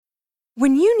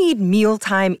When you need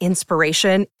mealtime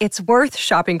inspiration, it's worth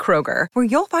shopping Kroger, where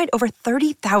you'll find over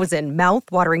 30,000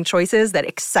 mouth-watering choices that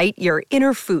excite your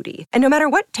inner foodie. And no matter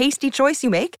what tasty choice you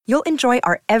make, you'll enjoy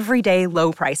our everyday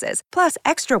low prices, plus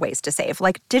extra ways to save,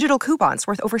 like digital coupons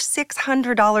worth over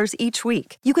 $600 each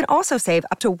week. You can also save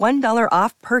up to $1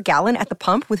 off per gallon at the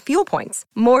pump with fuel points.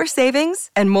 More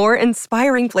savings and more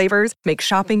inspiring flavors make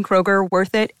shopping Kroger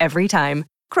worth it every time.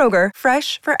 Kroger,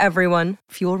 fresh for everyone.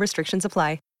 Fuel restrictions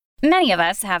apply. Many of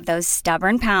us have those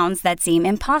stubborn pounds that seem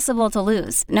impossible to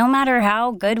lose, no matter how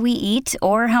good we eat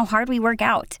or how hard we work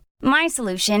out. My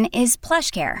solution is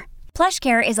PlushCare.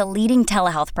 PlushCare is a leading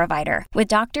telehealth provider with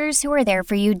doctors who are there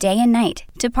for you day and night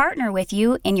to partner with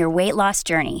you in your weight loss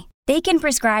journey. They can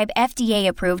prescribe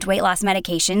FDA-approved weight loss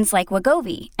medications like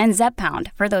Wegovy and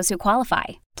Zepbound for those who qualify.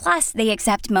 Plus, they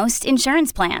accept most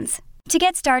insurance plans. To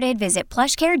get started, visit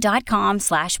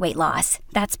plushcare.com/weightloss.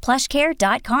 That's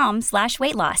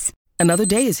plushcare.com/weightloss. Another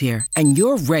day is here, and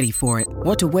you're ready for it.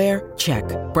 What to wear? Check.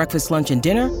 Breakfast, lunch, and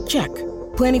dinner? Check.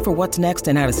 Planning for what's next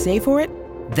and how to save for it?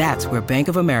 That's where Bank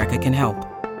of America can help.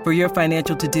 For your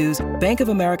financial to-dos, Bank of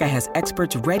America has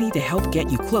experts ready to help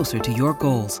get you closer to your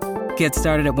goals. Get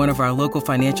started at one of our local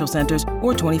financial centers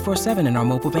or 24/7 in our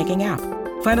mobile banking app.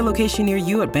 Find a location near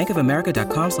you at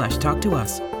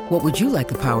bankofamerica.com/talktous. What would you like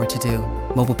the power to do?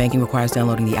 Mobile banking requires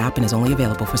downloading the app and is only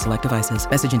available for select devices.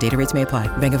 Message and data rates may apply.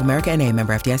 Bank of America N.A.,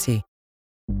 member FDIC.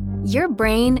 Your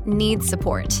brain needs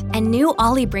support, and new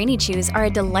Ollie Brainy Chews are a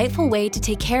delightful way to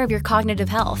take care of your cognitive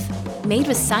health. Made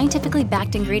with scientifically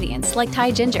backed ingredients like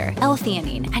Thai ginger,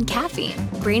 L-theanine, and caffeine,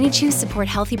 Brainy Chews support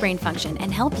healthy brain function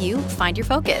and help you find your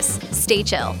focus, stay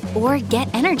chill, or get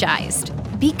energized.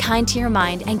 Be kind to your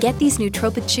mind and get these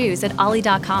nootropic chews at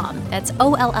ollie.com. That's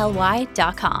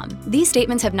OLLY.com. These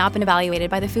statements have not been evaluated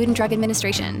by the Food and Drug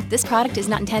Administration. This product is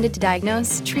not intended to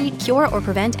diagnose, treat, cure, or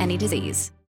prevent any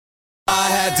disease. I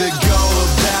had to go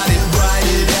about it, write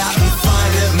it out and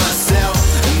find it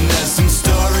myself. And there's some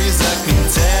stories I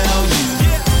can tell you.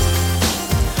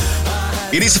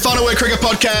 It is the Final Word Cricket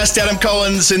Podcast. Adam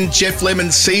Collins and Jeff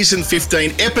Lemon, Season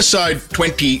 15, Episode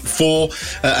 24.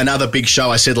 Another big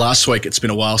show. I said last week it's been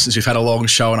a while since we've had a long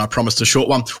show, and I promised a short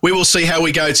one. We will see how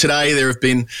we go today. There have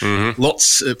been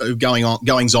lots of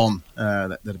goings on.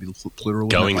 That'd be plural.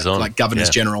 Goings on. Like Governors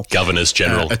General. Governors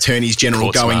General. Attorneys General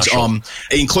Courts goings Martial. on,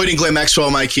 including Glenn Maxwell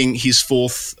making his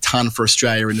 4th ton for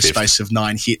Australia in the space of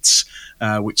 9 hits.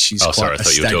 Which is quite sorry, I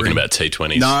thought you were talking about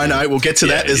T20s. No, we'll get to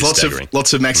that. There's lots of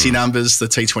maxi numbers, the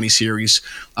T20 series.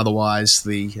 Otherwise,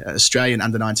 the Australian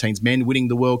under-19s men winning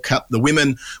the World Cup, the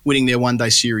women winning their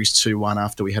one-day series 2-1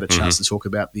 after we had a chance to talk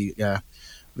about the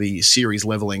series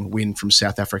levelling win from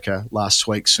South Africa last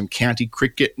week. Some county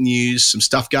cricket news, some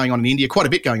stuff going on in India, quite a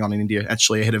bit going on in India,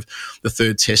 actually, ahead of the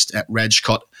 3rd test at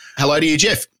Rajkot. Hello to you,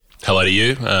 Jeff. Hello to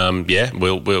you.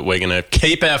 We're going to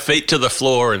keep our feet to the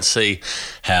floor and see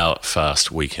how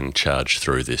fast we can charge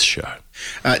through this show.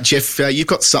 Jeff, you've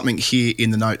got something here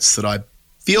in the notes that I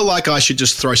feel like I should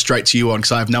just throw straight to you on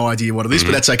because I have no idea what it is,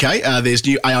 but that's okay. There's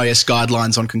new AIS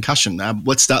guidelines on concussion.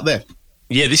 Let's start there.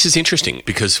 Yeah, this is interesting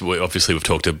because we've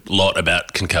talked a lot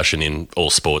about concussion in all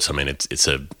sports. I mean, it's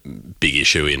a big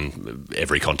issue in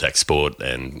every contact sport,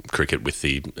 and cricket with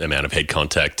the amount of head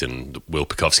contact and the Will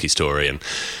Pukowski story and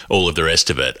all of the rest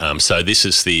of it. So this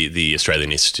is the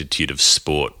Australian Institute of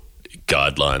Sport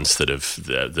guidelines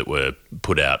that were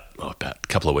put out about a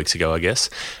couple of weeks ago, I guess.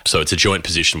 So it's a joint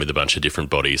position with a bunch of different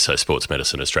bodies. So Sports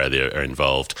Medicine Australia are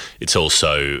involved. It's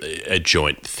also a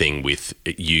joint thing with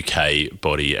a UK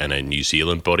body and a New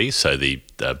Zealand body. So the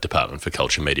Department for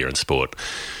Culture, Media and Sport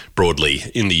broadly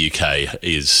in the UK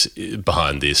is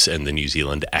behind this, and the New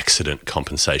Zealand Accident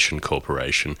Compensation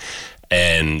Corporation.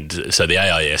 And so the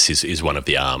AIS is one of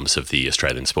the arms of the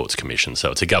Australian Sports Commission. So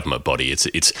it's a government body.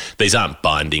 It's these aren't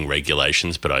binding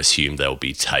regulations, but I assume they'll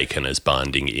be taken as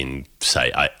binding in,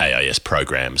 say, AIS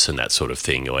programs and that sort of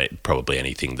thing, or probably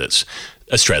anything that's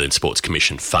Australian Sports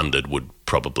Commission funded would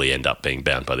probably end up being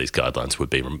bound by these guidelines, would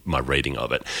be my reading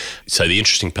of it. So the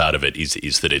interesting part of it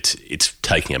is that it's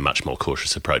taking a much more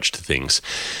cautious approach to things.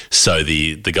 So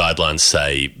the guidelines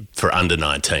say for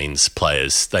under-19s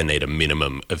players, they need a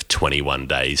minimum of 21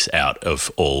 days out of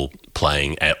all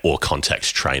playing or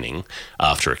contact training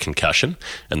after a concussion,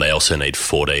 and they also need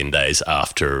 14 days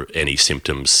after any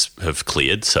symptoms have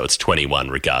cleared. So it's 21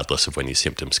 regardless of when your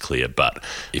symptoms clear, but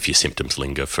if your symptoms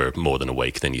linger for more than a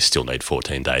week, then you still need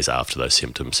 14 days after those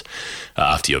symptoms,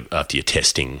 after your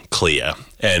testing clear.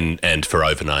 And for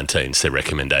over 19s, their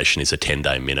recommendation is a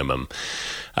 10-day minimum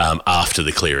after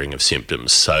the clearing of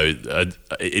symptoms. So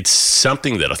it's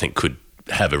something that I think could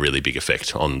have a really big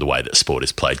effect on the way that sport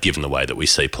is played, given the way that we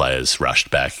see players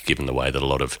rushed back, given the way that a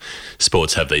lot of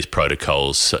sports have these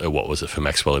protocols. What was it for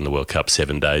Maxwell in the World Cup?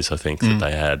 7 days, I think, that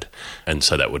they had. And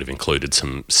so that would have included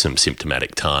some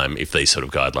symptomatic time. If these sort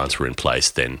of guidelines were in place,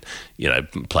 then,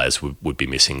 players would be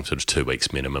missing sort of 2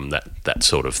 weeks minimum, that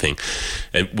sort of thing,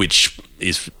 which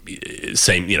is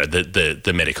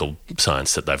the medical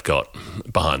science that they've got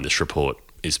behind this report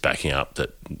is backing up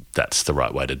that's the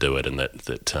right way to do it, and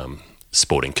that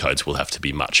sporting codes will have to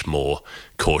be much more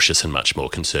cautious and much more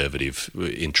conservative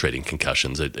in treating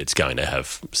concussions. It's going to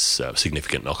have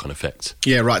significant knock-on effects.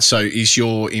 Yeah, right. So is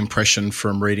your impression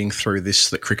from reading through this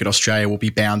that Cricket Australia will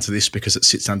be bound to this because it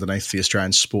sits underneath the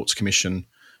Australian Sports Commission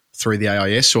through the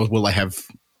AIS, or will they have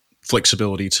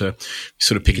flexibility to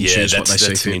sort of pick and choose what they see fit?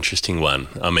 That's an interesting one.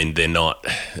 I mean, they're not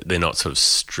sort of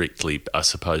strictly, I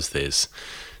suppose there's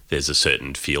a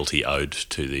certain fealty owed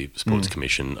to the Sports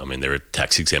Commission. I mean, they're a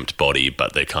tax-exempt body,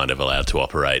 but they're kind of allowed to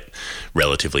operate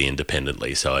relatively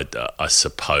independently. So I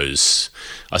suppose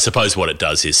what it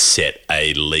does is set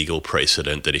a legal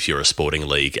precedent that if you're a sporting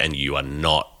league and you are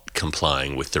not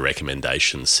complying with the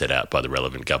recommendations set out by the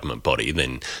relevant government body,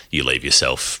 then you leave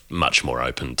yourself much more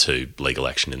open to legal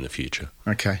action in the future.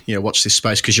 Okay, yeah, watch this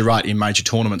space, because you're right, in major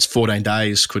tournaments, 14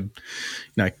 days could,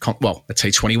 a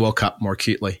T20 World Cup more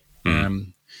acutely.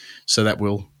 So that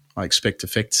will, I expect,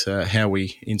 affect how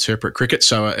we interpret cricket.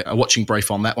 So a watching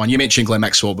brief on that one. You mentioned Glenn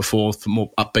Maxwell before for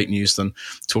more upbeat news than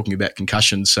talking about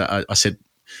concussions. I said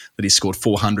that he scored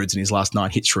 400s in his last 9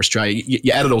 hits for Australia.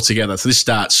 You add it all together. So this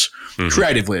starts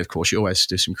creatively, of course. You always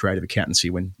do some creative accountancy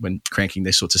when cranking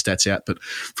these sorts of stats out. But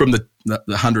from the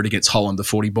 100 against Holland, the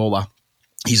 40-baller,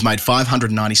 he's made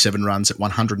 597 runs at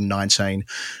 119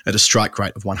 at a strike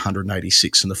rate of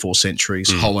 186 in the 4 centuries.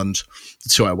 Holland, the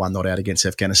 201 not out against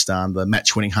Afghanistan, the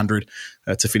match-winning 100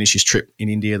 to finish his trip in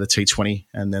India, the T20,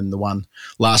 and then the one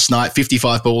last night,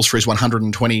 55 balls for his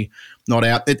 120 not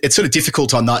out. It's sort of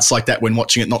difficult on nights like that when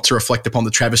watching it not to reflect upon the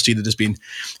travesty that has been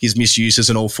his misuse as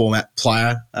an all-format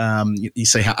player. You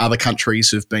see how other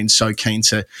countries have been so keen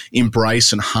to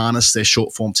embrace and harness their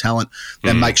short-form talent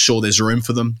and make sure there's room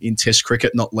for them in Test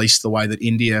cricket, not least the way that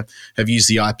India have used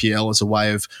the IPL as a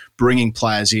way of bringing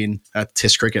players in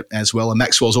Test cricket as well. And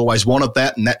Maxwell's always wanted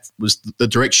that, and that was the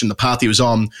direction, the path he was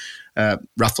on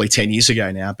roughly 10 years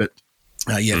ago now. But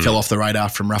fell off the radar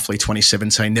from roughly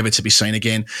 2017, never to be seen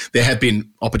again. There have been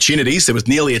opportunities. There was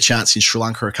nearly a chance in Sri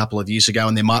Lanka a couple of years ago,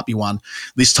 and there might be one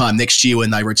this time next year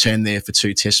when they return there for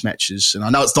 2 Test matches. And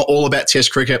I know it's not all about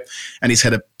Test cricket, and he's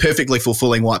had a perfectly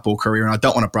fulfilling white ball career, and I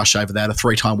don't want to brush over that. A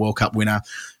 3-time World Cup winner.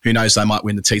 Who knows, they might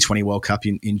win the T20 World Cup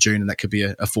in June, and that could be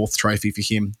a 4th trophy for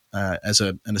him as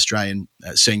an Australian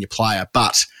senior player.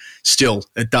 But still,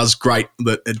 it does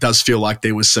feel like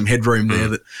there was some headroom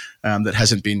there that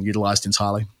hasn't been utilised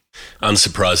entirely.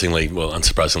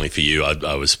 Unsurprisingly for you,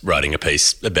 I was writing a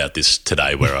piece about this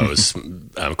today where I was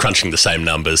crunching the same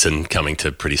numbers and coming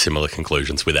to pretty similar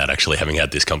conclusions without actually having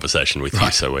had this conversation with you.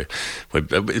 So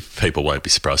people won't be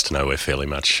surprised to know we're fairly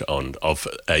much of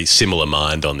a similar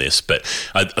mind on this. But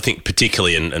I think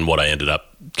particularly, and what I ended up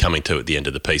coming to at the end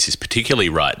of the piece is particularly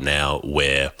right now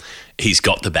where he's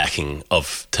got the backing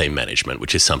of team management,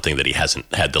 which is something that he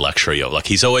hasn't had the luxury of. Like,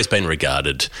 he's always been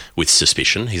regarded with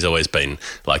suspicion. He's always been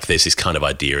like, there's this kind of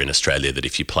idea in Australia that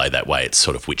if you play that way, it's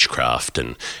sort of witchcraft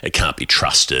and it can't be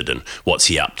trusted, and what's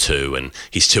he up to, and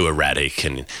he's too erratic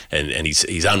and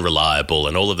he's unreliable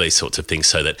and all of these sorts of things.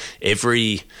 So that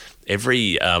every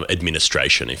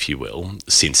administration, if you will,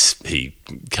 since he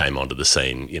came onto the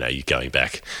scene, you're going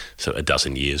back a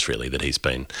dozen years really that he's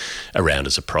been around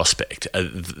as a prospect.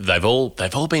 They've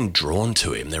all been drawn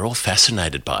to him. They're all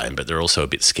fascinated by him, but they're also a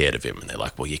bit scared of him. And they're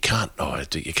like, well, you can't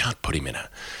put him in a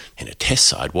Test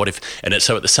side. What if? And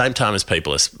so at the same time as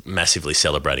people are massively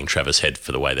celebrating Travis Head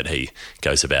for the way that he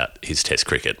goes about his Test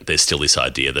cricket, there's still this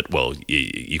idea that, well,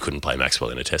 you couldn't play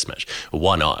Maxwell in a Test match. Well,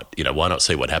 why not? Why not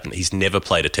see what happened? He's never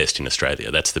played a Test in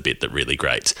Australia. That's the bit that really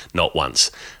grates. Not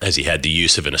once has he had the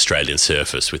use of an Australian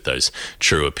surface with those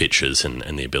truer pitches and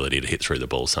the ability to hit through the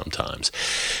ball sometimes.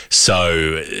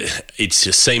 So it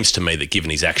just seems to me that given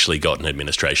he's actually got an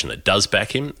administration that does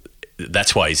back him,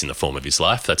 that's why he's in the form of his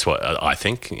life. That's why I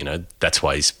think, that's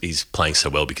why he's playing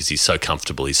so well, because he's so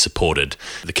comfortable. He's supported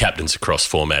the captains across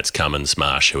formats, Cummins,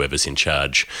 Marsh, whoever's in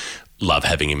charge, love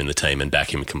having him in the team and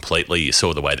back him completely. You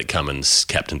saw the way that Cummins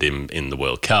captained him in the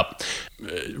World Cup.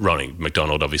 Ronnie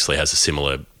McDonald obviously has a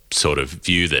similar sort of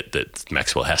view that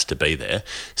Maxwell has to be there.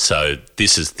 So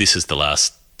this is the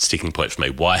last sticking point for me.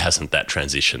 Why hasn't that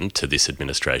transitioned to this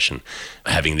administration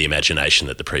having the imagination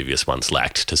that the previous ones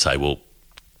lacked to say, well,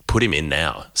 put him in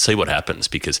now. See what happens,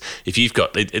 because if you've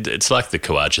got it's like the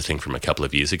Kawaja thing from a couple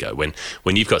of years ago.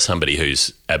 When you've got somebody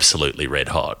who's absolutely red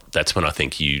hot, that's when I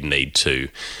think you need to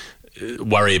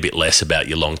worry a bit less about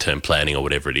your long-term planning or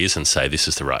whatever it is and say this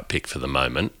is the right pick for the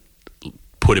moment.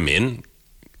 Put him in,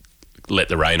 let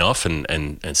the rain off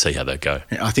and see how they go.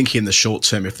 I think in the short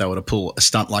term, if they were to pull a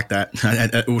stunt like that,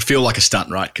 it would feel like a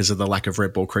stunt, right, because of the lack of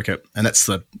red ball cricket. And that's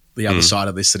the other side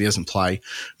of this, that he doesn't play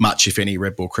much, if any,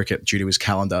 red ball cricket due to his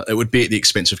calendar. It would be at the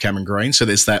expense of Cameron Green. So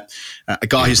there's that a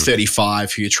guy who's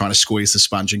 35 who you're trying to squeeze the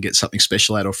sponge and get something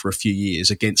special out of for a few years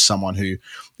against someone who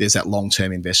there's that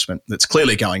long-term investment that's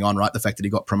clearly going on, right? The fact that he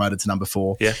got promoted to number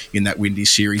 4 in that windy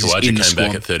series. Kawaja in the came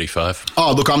back at 35.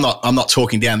 Oh, look, I'm not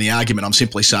talking down the argument. I'm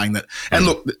simply saying that. And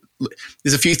look,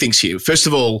 there's a few things here. First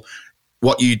of all,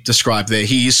 what you described there,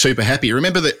 he is super happy.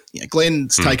 Remember that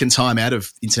Glenn's taken time out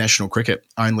of international cricket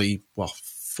only,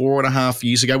 4.5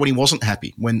 years ago when he wasn't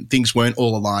happy, when things weren't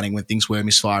all aligning, when things were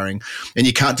misfiring. And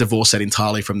you can't divorce that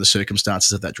entirely from the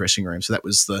circumstances of that dressing room. So that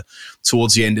was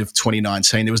towards the end of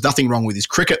 2019. There was nothing wrong with his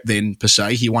cricket then, per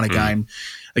se. He won a game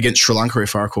against Sri Lanka,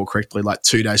 if I recall correctly, like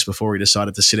 2 days before he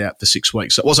decided to sit out for 6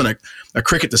 weeks. So it wasn't a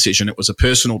cricket decision. It was a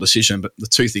personal decision, but the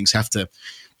two things have to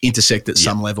intersect at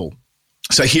some level.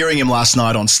 So hearing him last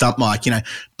night on Stump Mike,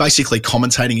 basically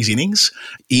commentating his innings,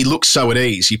 he looks so at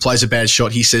ease. He plays a bad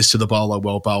shot. He says to the bowler,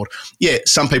 well bowled. Yeah,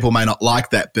 some people may not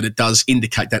like that, but it does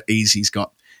indicate that ease he's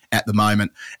got at the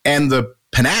moment. And the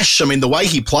panache, the way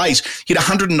he plays, he hit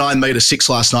 109 metre 6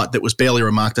 last night that was barely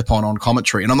remarked upon on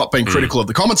commentary. And I'm not being critical of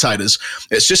the commentators.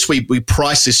 It's just we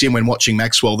price this in when watching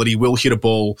Maxwell that he will hit a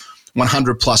ball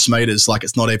 100 plus metres like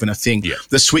it's not even a thing. Yeah.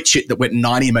 The switch hit that went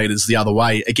 90 metres the other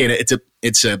way, again,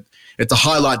 it's a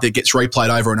highlight that gets replayed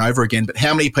over and over again, but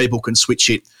how many people can switch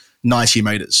hit 90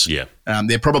 metres? Yeah.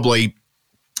 There are probably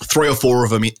 3 or 4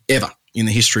 of them ever in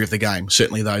the history of the game,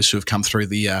 certainly those who have come through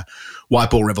the white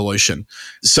ball revolution.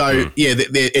 So,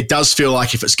 it does feel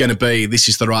like if it's going to be, this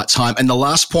is the right time. And the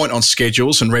last point on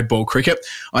schedules and red ball cricket,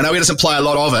 I know he doesn't play a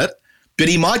lot of it, but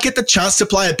he might get the chance to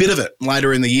play a bit of it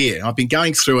later in the year. I've been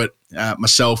going through it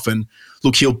myself, and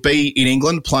look, he'll be in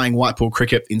England playing white ball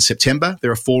cricket in September.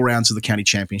 There are 4 rounds of the county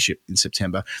championship in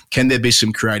September. Can there be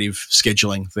some creative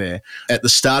scheduling there? At the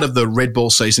start of the red ball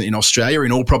season in Australia,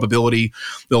 in all probability,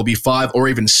 there'll be 5 or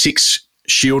even 6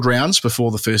 Shield rounds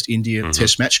before the first India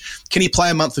Test match. Can he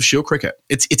play a month of Shield cricket?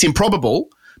 It's improbable,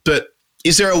 but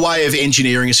is there a way of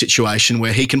engineering a situation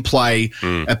where he can play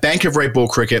a bank of red ball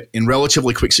cricket in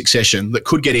relatively quick succession that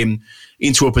could get him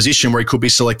into a position where he could be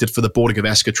selected for the Border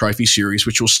Gavaskar Trophy Series,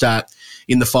 which will start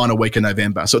in the final week of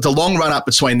November? So it's a long run up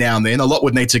between now and then. A lot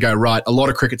would need to go right, a lot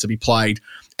of cricket to be played,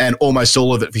 and almost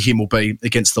all of it for him will be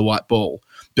against the white ball.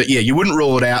 But yeah, you wouldn't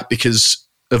rule it out because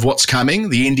of what's coming,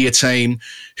 the India team,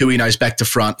 who he knows back to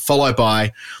front, followed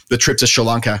by the trip to Sri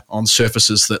Lanka on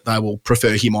surfaces that they will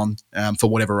prefer him on for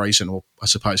whatever reason, or I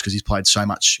suppose because he's played so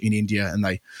much in India and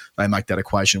they make that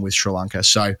equation with Sri Lanka.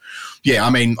 So, yeah, I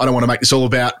don't want to make this all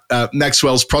about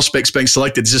Maxwell's prospects being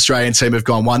selected. This Australian team have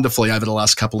gone wonderfully over the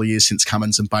last couple of years since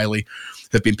Cummins and Bailey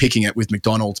have been picking it with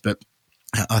McDonald. But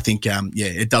I think,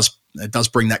 it does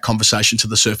bring that conversation to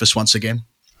the surface once again.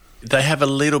 They have a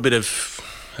little bit of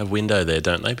a window there,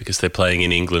 don't they? Because they're playing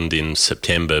in England in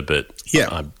September, but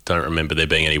I don't remember there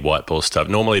being any white ball stuff.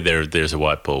 Normally there's a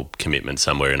white ball commitment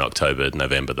somewhere in October,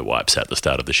 November that wipes out the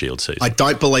start of the Shield season. I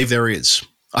don't believe there is.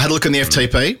 I had a look in the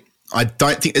FTP. I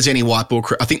don't think there's any white ball.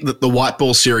 I think that the white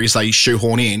ball series they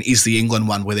shoehorn in is the England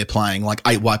one where they're playing like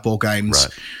 8 white ball games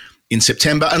in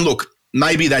September. And look,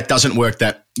 maybe that doesn't work,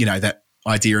 that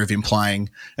idea of him playing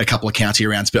a couple of county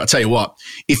rounds. But I'll tell you what,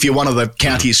 if you're one of the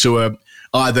counties who are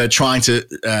either trying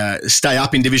to stay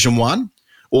up in Division 1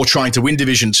 or trying to win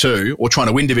Division 2 or trying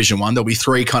to win Division 1, there'll be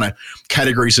 3 kind of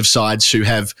categories of sides who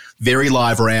have very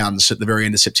live rounds at the very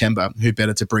end of September. Who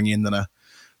better to bring in than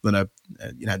a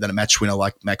match winner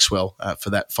like Maxwell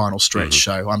for that final stretch.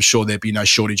 So I'm sure there'd be no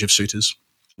shortage of suitors.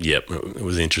 Yep, it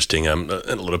was interesting. A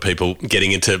lot of people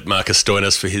getting into Marcus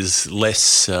Stoinis for his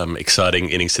less exciting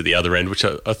innings to the other end, which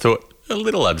I thought a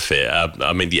little unfair.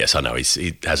 Yes, I know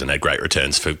he hasn't had great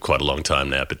returns for quite a long time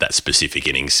now, but that specific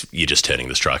innings, you're just turning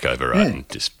the strike over, right, and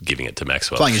just giving it to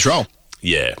Maxwell. Playing his role.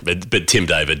 Yeah, but Tim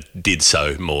David did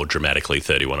so more dramatically,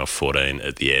 31 off 14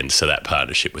 at the end, so that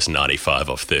partnership was 95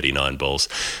 off 39 balls.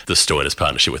 The Stoinis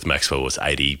partnership with Maxwell was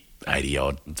 80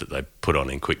 odd that they put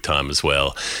on in quick time as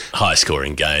well. High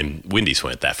scoring game. Windies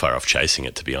weren't that far off chasing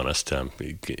it, to be honest.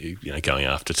 Going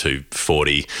after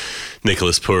 240.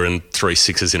 Nicholas Purin 3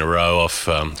 sixes in a row off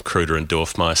Kruder and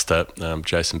Dorfmeister.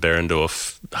 Jason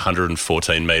Berendorf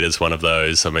 114 metres, one of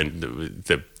those.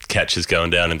 The catches going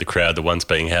down in the crowd, the ones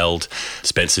being held.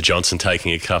 Spencer Johnson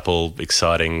taking a couple,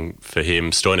 exciting for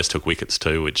him. Stoinis took wickets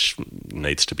too, which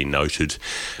needs to be noted.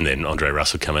 And then Andre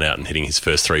Russell coming out and hitting his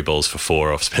first 3 balls for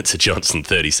 4 off Spencer Johnson,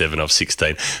 37 off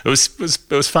 16. It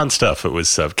was fun stuff. It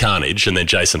was carnage. And then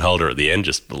Jason Holder at the end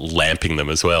just lamping them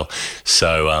as well.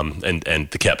 So, and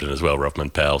the captain as well,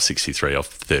 Rovman Powell, 63 off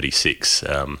 36.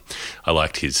 I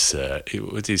liked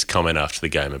his comment after the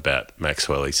game about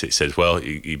Maxwell. He says, well,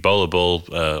 you bowl a ball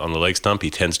on the leg stump, he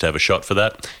tends to have a shot for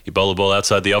that. You bowl a ball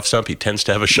outside the off stump, he tends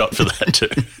to have a shot for that too.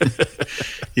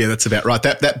 Yeah, that's about right.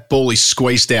 That ball he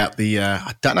squeezed out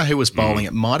I don't know who was bowling.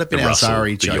 It might have been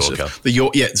Alzari Joseph.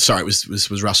 It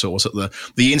was Russell. Was it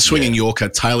the in-swinging Yorker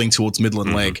tailing towards middle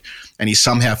and leg, and he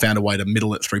somehow found a way to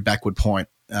middle it through backward point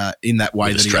in that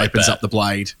way that he opens up the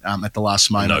blade at the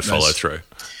last moment. No follow through.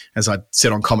 As I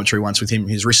said on commentary once with him,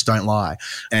 his wrists don't lie.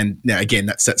 And now, again,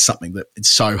 that's something that it's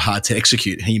so hard to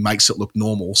execute. He makes it look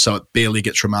normal, so it barely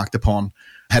gets remarked upon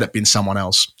had it been someone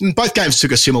else. And both games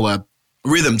took a similar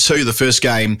rhythm too. The first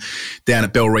game down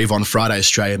at Bellerive on Friday,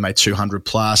 Australia made 200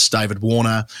 plus. David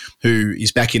Warner, who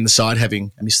is back in the side,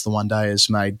 having missed the one day, has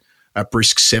made a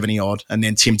brisk 70 odd. And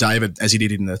then Tim David, as he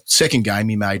did in the second game,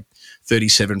 he made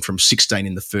 37 from 16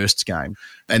 in the first game.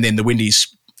 And then the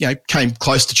Windies, came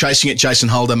close to chasing it. Jason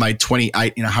Holder made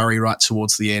 28 in a hurry right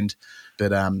towards the end.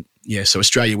 But, so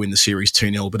Australia win the series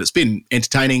 2-0. But it's been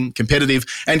entertaining, competitive,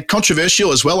 and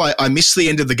controversial as well. I missed the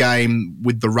end of the game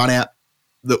with the run-out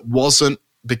that wasn't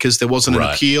because there wasn't an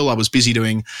appeal. I was busy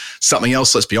doing something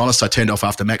else. Let's be honest. I turned off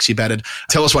after Maxi batted.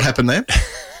 Tell us what happened there.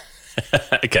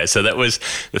 Okay, so that was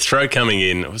the throw coming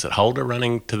in. Was it Holder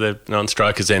running to the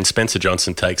non-strikers end? Spencer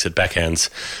Johnson takes it, backhands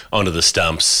onto the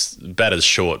stumps. Batter's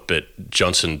short, but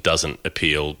Johnson doesn't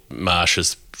appeal. Marsh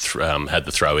has had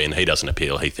the throw in. He doesn't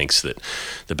appeal. He thinks that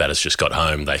the batter's just got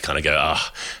home. They kind of go,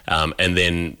 and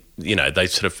then, they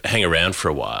sort of hang around for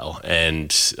a while.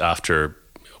 And after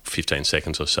 15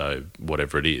 seconds or so,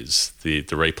 whatever it is, the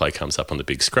replay comes up on the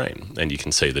big screen and you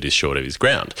can see that he's short of his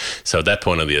ground. So at that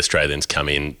point, the Australians come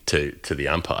in to the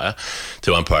umpire,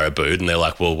 to umpire a boot, and they're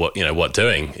like, well, what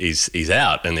doing? He's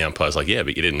out. And the umpire's like, yeah,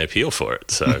 but you didn't appeal for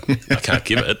it. So I can't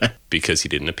give it because you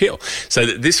didn't appeal. So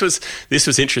this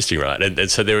was interesting, right? And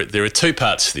so there are two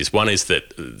parts to this. One is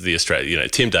that the Australia,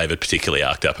 Tim David particularly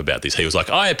arced up about this. He was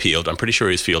like, I appealed. I'm pretty sure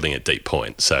he was fielding at deep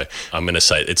point. So I'm going to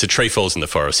say it's a tree falls in the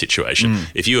forest situation.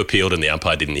 If you appealed and the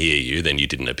umpire didn't hear you, then you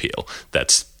didn't appeal.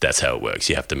 That's how it works.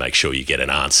 You have to make sure you get an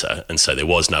answer. And so there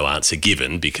was no answer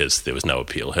given because there was no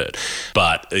appeal heard.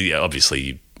 But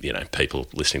obviously, people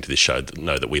listening to this show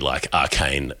know that we like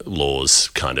arcane laws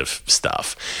kind of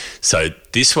stuff. So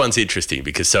this one's interesting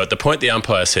because at the point the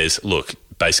umpire says, look,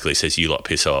 basically says, you lot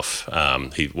piss off.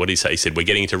 What did he say? He said, we're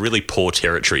getting into really poor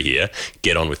territory here.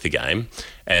 Get on with the game.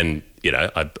 And,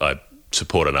 I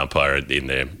support an umpire in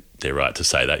their right to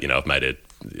say that, I've made a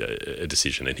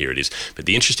decision and here it is. But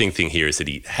the interesting thing here is that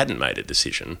he hadn't made a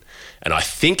decision, and I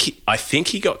think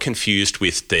he got confused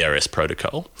with DRS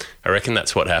protocol. I reckon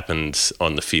that's what happened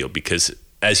on the field because,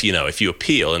 as you know, if you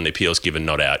appeal and the appeal's given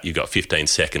not out, you've got 15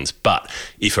 seconds. But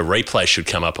if a replay should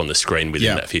come up on the screen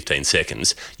within that 15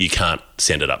 seconds, you can't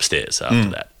send it upstairs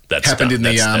after that. That's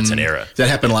an error. That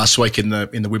happened last week in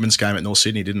the women's game at North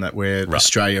Sydney, didn't it? Where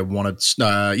Australia wanted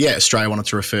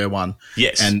to refer one.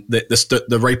 Yes, and the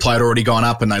replay had already gone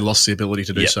up, and they lost the ability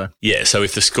to do so. Yeah, so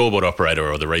if the scoreboard operator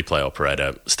or the replay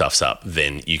operator stuffs up,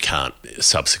 then you can't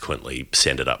subsequently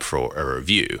send it up for a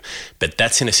review. But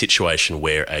that's in a situation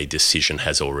where a decision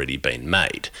has already been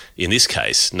made. In this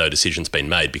case, no decision's been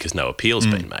made because no appeal's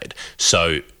been made.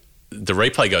 So the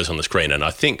replay goes on the screen, and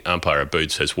I think umpire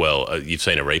Abood says, well, you've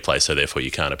seen a replay, so therefore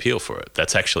you can't appeal for it.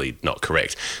 That's actually not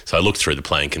correct. So I looked through the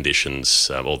playing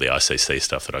conditions, all the ICC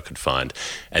stuff that I could find,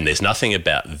 and there's nothing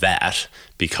about that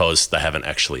because they haven't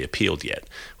actually appealed yet,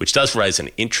 which does raise an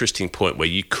interesting point where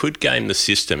you could game the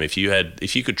system if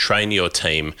you could train your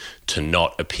team to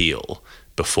not appeal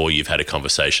before you've had a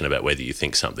conversation about whether you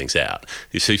think something's out.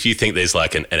 So if you think there's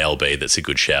like an LB that's a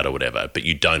good shout or whatever, but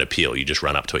you don't appeal, you just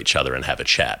run up to each other and have a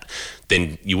chat,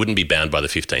 then you wouldn't be bound by the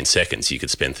 15 seconds. You could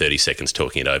spend 30 seconds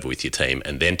talking it over with your team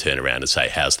and then turn around and say,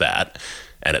 how's that?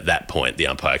 And at that point, the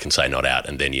umpire can say not out,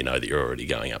 and then you know that you're already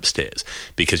going upstairs.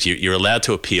 Because you're allowed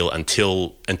to appeal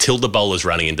until the bowler's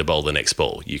running in to bowl the next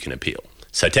ball, you can appeal.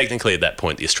 So technically at that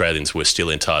point, the Australians were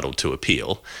still entitled to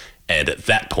appeal. And at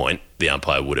that point, the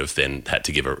umpire would have then had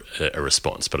to give a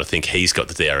response. But I think he's got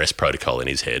the DRS protocol in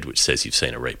his head, which says you've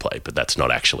seen a replay, but that's not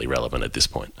actually relevant at this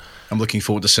point. I'm looking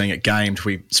forward to seeing it gamed.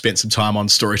 We spent some time on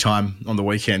Storytime on the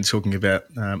weekend talking about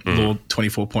Law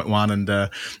 24.1 and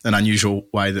an unusual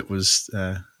way that was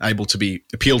able to be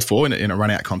appealed for in a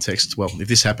run-out context. Well, if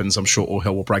this happens, I'm sure all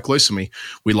hell will break loose, and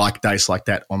we like days like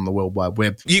that on the World Wide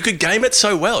Web. You could game it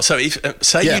so well. So if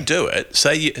you do it,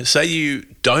 say you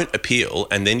don't appeal,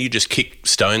 and then you just kick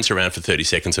stones around for 30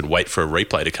 seconds and wait for a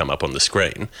replay to come up on the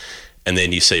screen, and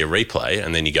then you see a replay,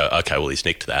 and then you go, okay, well, he's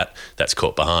nicked that. That's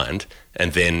caught behind,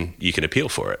 and then you can appeal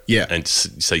for it. Yeah. And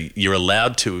so you're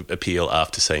allowed to appeal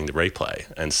after seeing the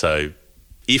replay, and so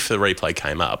if the replay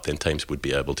came up, then teams would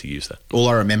be able to use that. All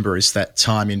I remember is that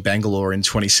time in Bangalore in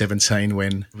 2017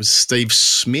 when it was Steve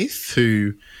Smith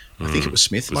who, I think it was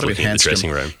Smith, was looking at the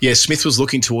dressing room. Yeah, Smith was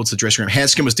looking towards the dressing room.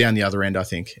 Hanscom was down the other end, I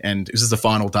think, and this is the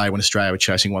final day when Australia were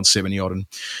chasing 170 odd and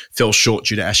fell short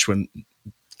due to Ashwin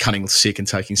cutting sick and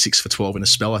taking 6 for 12 in a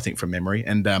spell, I think, from memory.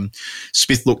 And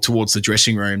Smith looked towards the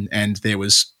dressing room, and there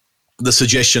was the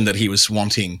suggestion that he was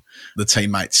wanting the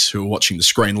teammates who were watching the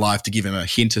screen live to give him a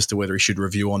hint as to whether he should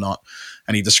review or not.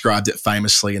 And he described it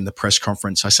famously in the press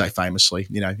conference. I say famously,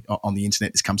 on the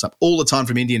internet, this comes up all the time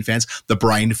from Indian fans, the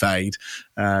brain fade.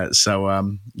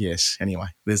 Yes, anyway,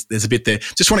 there's a bit there.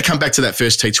 Just want to come back to that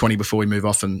first T20 before we move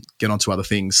off and get on to other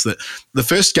things. The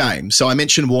first game, so I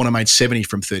mentioned Warner made 70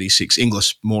 from 36.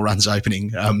 Inglis, more runs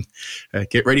opening.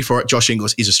 Get ready for it. Josh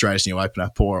Inglis is Australia's new opener.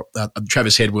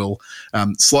 Travis Head will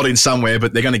slot in somewhere,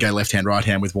 but they're going to go left-hand,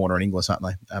 right-hand with Warner and Inglis, aren't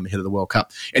they, ahead of the World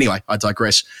Cup? Anyway, I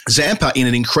digress. Zampa, in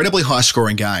an incredibly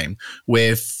high-scoring game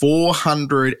where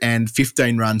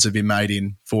 415 runs have been made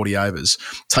in 40 overs,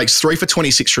 takes 3 for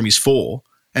 26 from his 4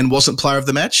 and wasn't player of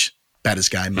the match. Batter's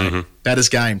game, mate. Mm-hmm. Batter's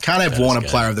game. Can't have Warner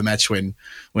player of the match when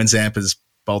Zampa's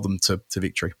bowled them to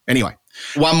victory. Anyway,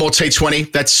 one more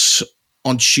T20. That's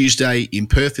on Tuesday in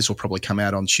Perth. This will probably come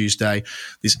out on Tuesday,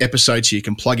 this episode, so you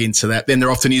can plug into that. Then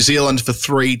they're off to New Zealand for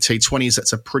 3 T20s.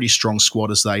 That's a pretty strong squad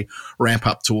as they ramp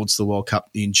up towards the World Cup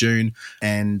in June.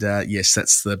 And yes,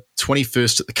 that's the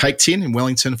 21st at the Cape Tin in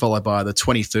Wellington, followed by the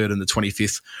 23rd and the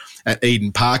 25th at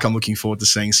Eden Park. I'm looking forward to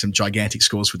seeing some gigantic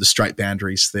scores with the straight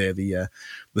boundaries there, the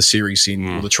series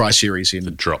or the tri-series in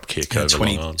the drop kick over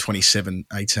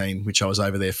 27-18, which I was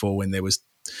over there for when there was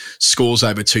scores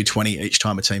over 220 each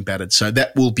time a team batted. So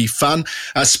that will be fun.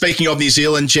 Speaking of New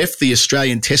Zealand, Jeff, the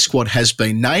Australian Test squad has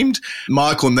been named.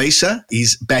 Michael Neser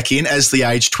is back in. As the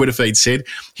Age Twitter feed said,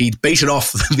 he'd beaten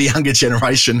off the younger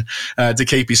generation to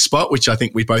keep his spot, which I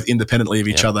think we both independently of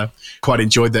each other quite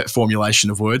enjoyed that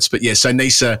formulation of words. But yeah, so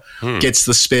Neser gets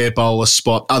the spare bowler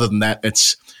spot. Other than that,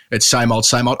 it's same old,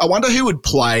 same old. I wonder who would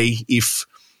play if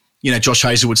Josh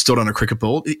Hazlewood stood on a cricket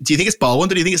ball. Do you think it's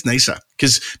Boland or do you think it's Neser?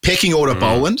 Because pecking order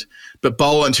Boland, but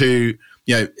Boland who,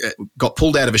 got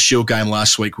pulled out of a Shield game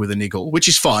last week with a niggle, which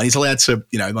is fine. He's allowed to,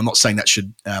 I'm not saying that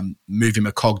should move him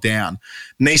a cog down.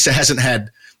 Neser hasn't had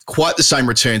quite the same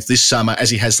returns this summer as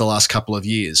he has the last couple of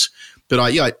years. But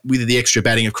with the extra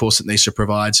batting, of course, that Neser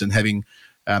provides and having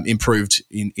improved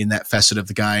in that facet of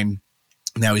the game,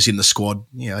 now he's in the squad.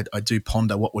 I do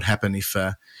ponder what would happen if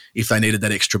they needed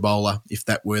that extra bowler, if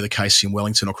that were the case in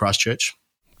Wellington or Christchurch.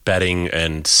 Batting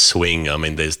and swing, I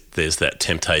mean, there's that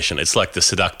temptation. It's like the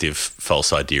seductive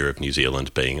false idea of New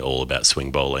Zealand being all about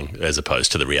swing bowling, as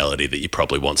opposed to the reality that you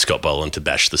probably want Scott Boland to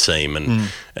bash the seam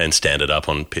and stand it up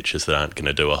on pitches that aren't going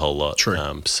to do a whole lot. True.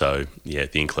 The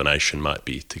inclination might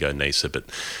be to go Neser, but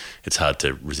it's hard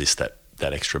to resist that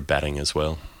extra batting as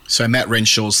well. So Matt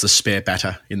Renshaw's the spare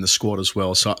batter in the squad as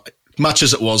well. So much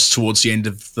as it was towards the end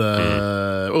of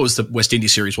it was the West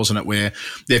Indies series, wasn't it, where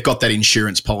they've got that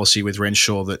insurance policy with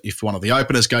Renshaw that if one of the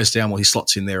openers goes down, well, he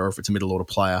slots in there, or if it's a middle order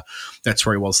player, that's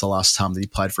where he was the last time that he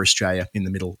played for Australia in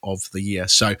the middle of the year.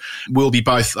 So we'll be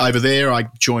both over there. I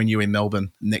join you in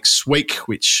Melbourne next week,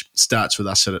 which starts with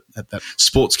us at that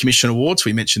Sports Commission Awards.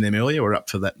 We mentioned them earlier. We're up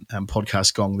for that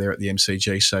podcast gong there at the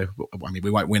MCG. So, I mean,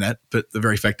 we won't win it, but the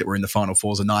very fact that we're in the Final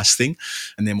Four is a nice thing.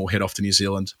 And then we'll head off to New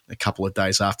Zealand a couple of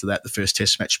days after that. The first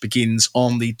Test match begins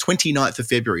on the 29th of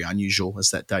February, unusual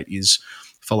as that date is,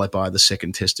 followed by the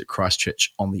second Test at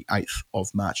Christchurch on the 8th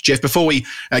of March. Jeff, before we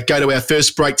go to our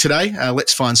first break today,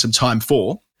 let's find some time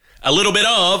for a little bit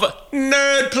of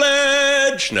Nerd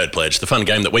Pledge. Nerd Pledge, the fun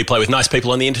game that we play with nice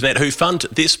people on the internet who fund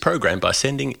this program by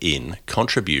sending in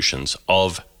contributions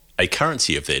of a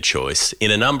currency of their choice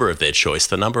in a number of their choice.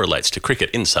 The number relates to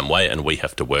cricket in some way, and we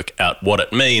have to work out what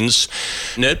it means.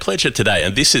 Nerd Pleasure today,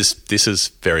 and this is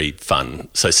very fun.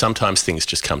 So sometimes things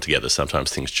just come together,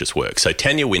 sometimes things just work. So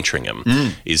Tanya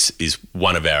Wintringham is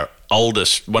one of our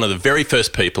oldest, one of the very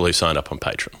first people who signed up on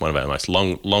Patreon, one of our most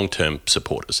long-term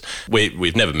supporters.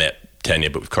 We've never met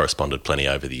Tanya, but we've corresponded plenty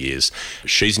over the years.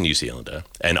 She's a New Zealander,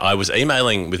 and I was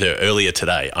emailing with her earlier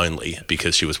today only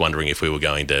because she was wondering if we were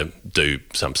going to do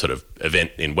some sort of event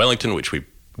in Wellington, which we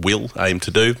will aim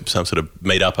to do, some sort of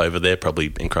meet up over there,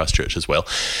 probably in Christchurch as well.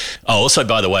 Oh, also,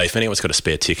 by the way, if anyone's got a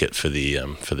spare ticket for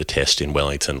the test in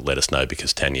Wellington, let us know,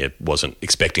 because Tanya wasn't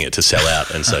expecting it to sell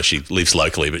out, and so she lives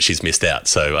locally, but she's missed out.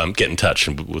 So get in touch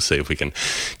and we'll see if we can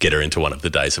get her into one of the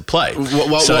days of play.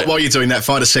 While you're doing that,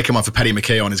 find a second one for Paddy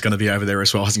McKeown, who's going to be over there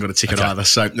as well. Hasn't got a ticket either.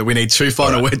 So we need 2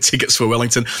 final word tickets for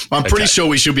Wellington. I'm pretty sure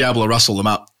we should be able to rustle them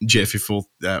up, Jeff, if all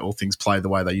things play the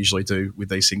way they usually do with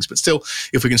these things. But still,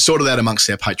 if we can sort it out amongst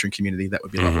our Patreon community, that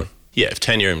would be lovely. Yeah, if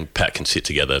Tanya and Pat can sit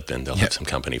together, then they'll have some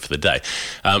company for the day.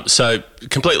 So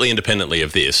completely independently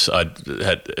of this, I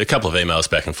had a couple of emails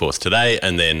back and forth today,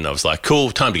 and then I was like,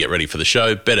 cool, time to get ready for the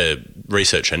show. Better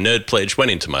research a nerd pledge.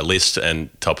 Went into my list, and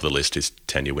top of the list is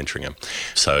Tanya Wintringham.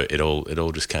 So it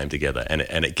all just came together, and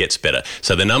it gets better.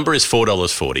 So the number is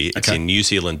 $4.40. It's in New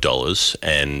Zealand dollars,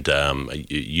 and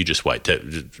you just wait.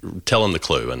 Tell them the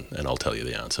clue, and I'll tell you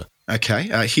the answer.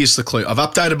 Okay, here's the clue. I've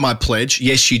updated my pledge.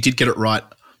 Yes, you did get it right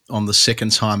on the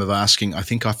second time of asking. I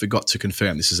think I forgot to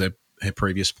confirm. This is her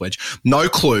previous pledge. No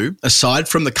clue, aside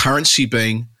from the currency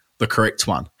being the correct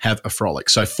one. Have a frolic.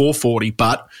 So 440,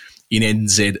 but in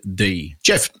NZD.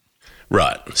 Jeff.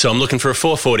 Right. So I'm looking for a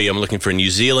 440. I'm looking for a New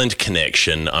Zealand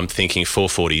connection. I'm thinking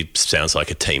 440 sounds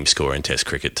like a team score in Test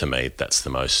cricket to me. That's the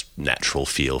most natural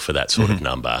feel for that sort of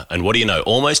number. And what do you know?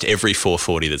 Almost every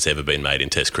 440 that's ever been made in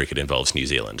Test cricket involves New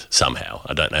Zealand somehow.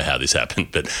 I don't know how this happened,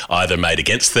 but either made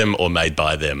against them or made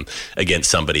by them against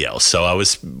somebody else. So I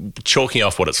was chalking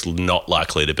off what it's not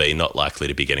likely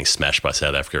to be getting smashed by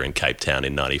South Africa in Cape Town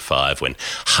in 95 when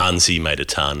Hansi made a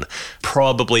ton.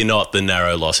 Probably not the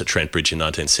narrow loss at Trent Bridge in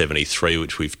 1973.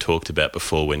 Which we've talked about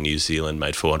before, when New Zealand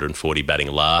made 440 batting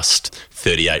last,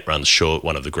 38 runs short.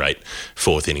 One of the great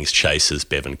fourth innings chasers,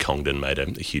 Bevan Congdon, made a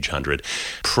huge 100.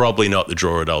 Probably not the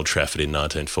draw at Old Trafford in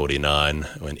 1949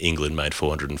 when England made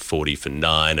 440 for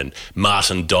 9, and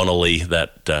Martin Donnelly,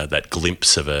 that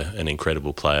glimpse of an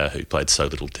incredible player who played so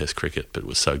little Test cricket but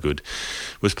was so good,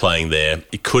 was playing there.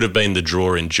 It could have been the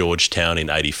draw in Georgetown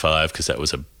in 85 because that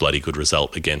was a bloody good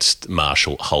result against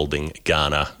Marshall holding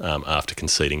Ghana after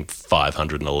conceding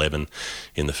 511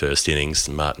 in the first innings,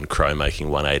 and Martin Crowe making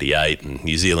 188 and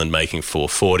New Zealand making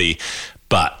 440.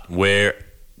 But where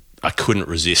I couldn't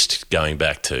resist going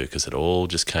back to, because it all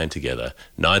just came together,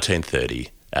 1930,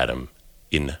 Adam,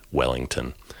 in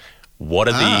Wellington. What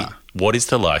is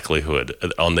the likelihood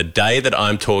on the day that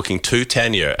I'm talking to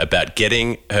Tanya about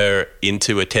getting her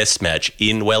into a test match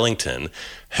in Wellington,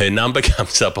 her number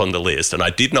comes up on the list, and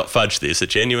I did not fudge this, it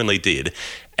genuinely did,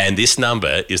 and this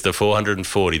number is the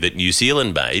 440 that New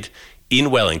Zealand made in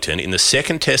Wellington in the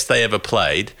second test they ever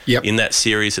played in that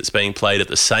series that's being played at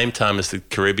the same time as the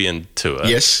Caribbean Tour.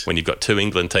 Yes. When you've got two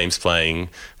England teams playing,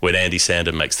 when Andy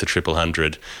Sander makes the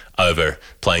 100 over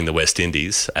playing the West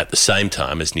Indies at the same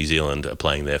time as New Zealand are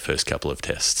playing their first couple of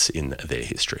tests in their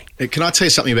history. Can I tell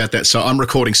you something about that? So I'm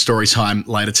recording Story Time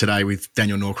later today with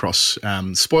Daniel Norcross.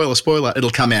 Spoiler,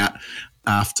 it'll come out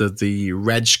after the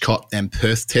Rajkot and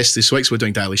Perth test this week. So we're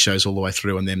doing daily shows all the way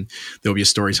through, and then there'll be a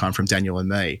story time from Daniel and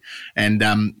me. And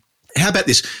how about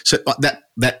this? So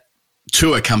that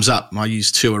tour comes up. I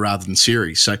use tour rather than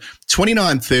series. So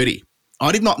 29-30.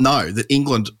 I did not know that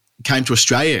England came to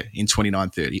Australia in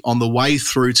 29-30. On the way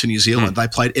through to New Zealand, they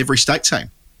played every state team.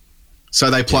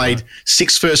 So they played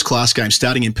 6 first-class games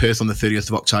starting in Perth on the 30th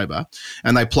of October,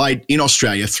 and they played in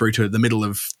Australia through to the middle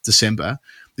of December.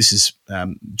 This is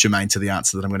germane to the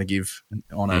answer that I'm going to give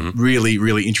on a really,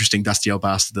 really interesting Dusty Old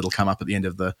Bastard that'll come up at the end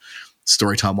of the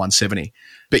Storytime 170.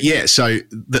 But yeah, so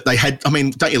that they had, I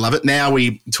mean, don't you love it? Now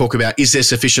we talk about, is there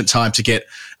sufficient time to get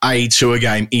a tour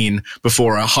game in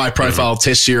before a high-profile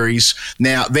test series?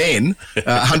 Now then,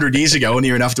 100 years ago, or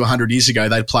near enough to 100 years ago,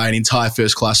 they'd play an entire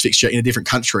first-class fixture in a different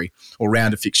country or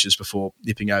round of fixtures before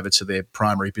nipping over to their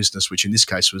primary business, which in this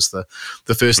case was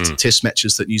the first test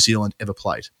matches that New Zealand ever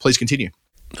played. Please continue.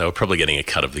 They were probably getting a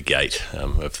cut of the gate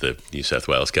of the New South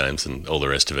Wales games and all the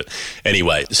rest of it.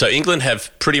 Anyway, so England have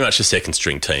pretty much a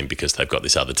second-string team because they've got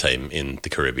this other team in the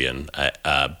Caribbean.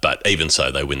 But even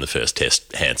so, they win the first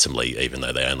test handsomely, even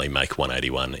though they only make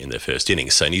 181 in their first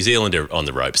innings. So New Zealand are on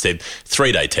the ropes. They're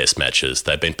 3-day test matches.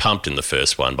 They've been pumped in the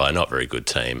first one by a not very good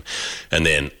team. And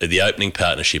then the opening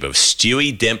partnership of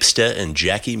Stewie Dempster and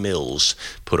Jackie Mills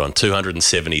put on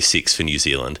 276 for New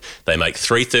Zealand. They make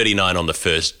 339 on the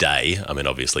first day. I mean,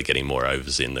 obviously getting more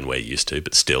overs in than we're used to,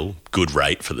 but still good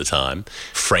rate for the time.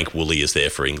 Frank Woolley is there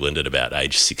for England at about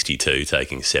age 62,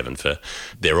 taking 7 for.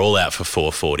 They're all out for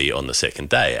 440 on the second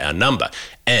day, our number.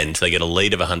 And they get a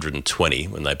lead of 120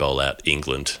 when they bowl out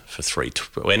England for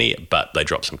 320, but they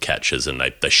drop some catches and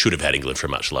they should have had England for a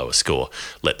much lower score,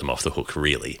 let them off the hook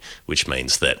really, which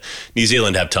means that New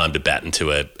Zealand have time to bat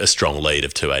into a strong lead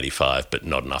of 285, but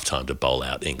not enough time to bowl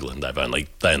out England. They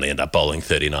only end up bowling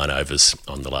 39 overs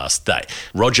on the last day.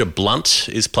 Roger Blunt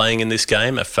is playing in this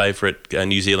game, a favourite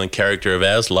New Zealand character of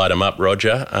ours. Light 'em up,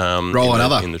 Roger. Roll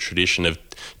another. In the tradition of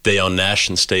Dion Nash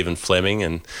and Stephen Fleming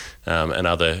and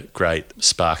other great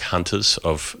spark hunters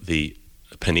of the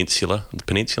peninsula,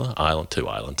 island, two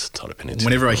islands, it's not a peninsula.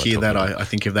 Whenever I hear that, I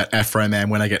think of that Afro Man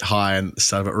when I get high and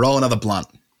start of it. Roll another blunt.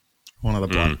 Roll another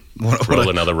blunt. Roll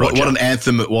another Roger. What an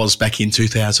anthem it was back in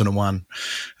 2001.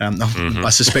 I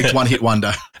suspect one hit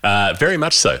wonder. Very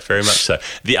much so, very much so.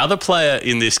 The other player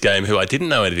in this game who I didn't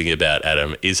know anything about,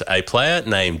 Adam, is a player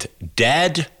named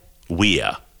Dad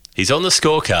Weir. He's on the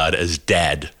scorecard as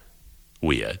Dad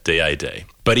Weir, D-A-D.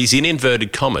 But he's in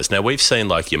inverted commas. Now, we've seen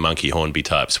like your Monkey Hornby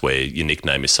types where your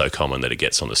nickname is so common that it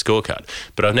gets on the scorecard.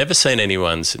 But I've never seen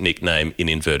anyone's nickname in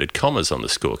inverted commas on the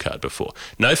scorecard before.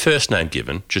 No first name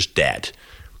given, just Dad.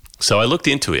 So I looked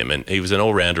into him, and he was an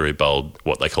all-rounder who bowled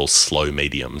what they call slow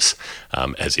mediums,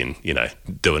 as in,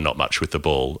 doing not much with the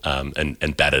ball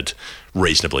and batted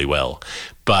reasonably well.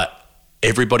 But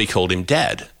everybody called him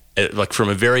Dad. Like from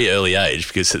a very early age,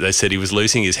 because they said he was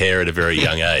losing his hair at a very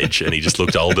young age and he just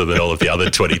looked older than all of the other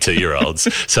 22-year-olds.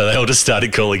 So they all just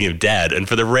started calling him Dad. And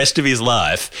for the rest of his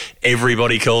life,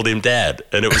 everybody called him Dad.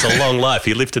 And it was a long life.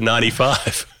 He lived to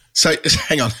 95. So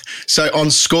hang on. So on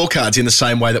scorecards, in the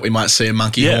same way that we might see a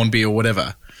Monkey Hornby or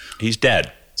whatever, he's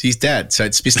Dad. He's Dad. So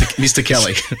it's Mr.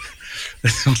 Kelly.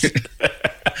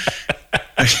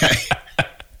 Okay.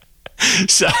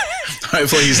 So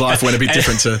hopefully his life went a bit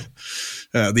different to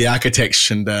the architects,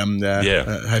 and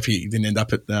hope he didn't end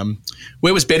up at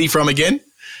where was Betty from again?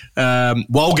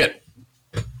 Walgett.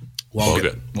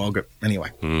 Anyway,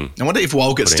 I wonder if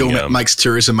Walgett still makes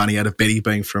tourism money out of Betty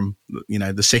being from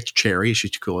the secretary, as she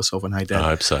should call herself on Hey Dad. I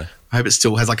hope so. I hope it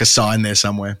still has like a sign there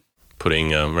somewhere.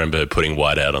 Remember putting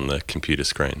white out on the computer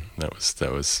screen. That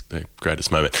was the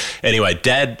greatest moment. Anyway,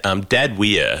 Dad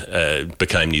Weir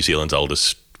became New Zealand's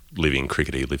oldest living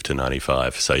cricketer. He lived to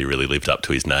 95, so he really lived up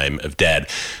to his name of Dad.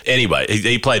 Anyway,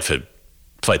 he played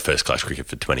first-class cricket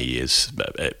for 20 years,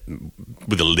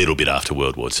 with a little bit after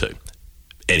World War II.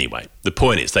 Anyway, the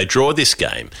point is they draw this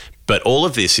game, but all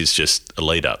of this is just a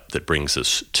lead-up that brings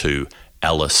us to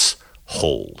Alice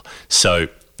Hall. So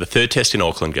the third test in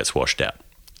Auckland gets washed out,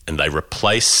 and they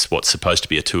replace what's supposed to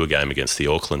be a tour game against the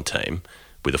Auckland team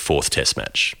with a fourth test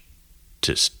match,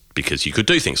 just because you could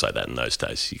do things like that in those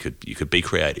days. You could be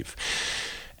creative.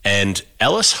 And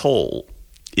Alice Hall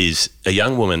is a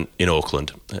young woman in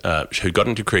Auckland who got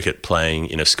into cricket playing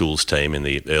in a schools team in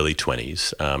the early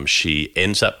 20s. She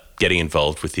ends up getting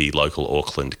involved with the local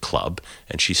Auckland club,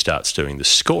 and she starts doing the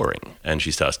scoring, and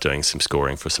she starts doing some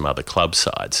scoring for some other club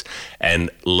sides.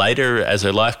 And later, as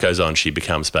her life goes on, she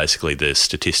becomes basically the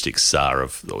statistics czar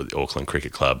of the Auckland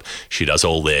Cricket Club. She does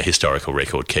all their historical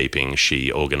record keeping.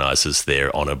 She organises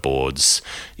their honour boards.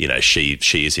 She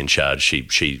is in charge.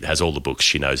 She has all the books.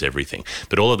 She knows everything.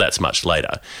 But all of that's much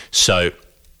later. So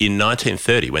in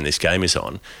 1930, when this game is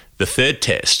on, the third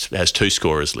test has two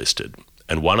scorers listed,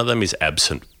 and one of them is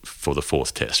absent for the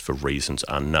fourth test for reasons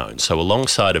unknown. So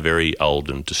alongside a very old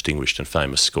and distinguished and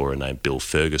famous scorer named Bill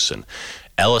Ferguson,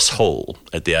 Alice Hall,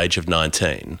 at the age of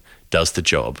 19, does the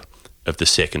job of the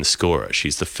second scorer.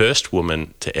 She's the first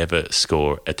woman to ever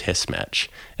score a test match,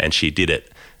 and she did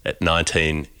it at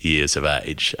 19 years of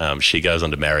age. She goes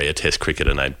on to marry a test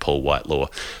cricketer named Paul Whitelaw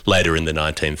later in the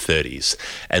 1930s.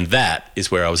 And that is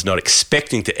where I was not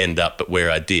expecting to end up, but where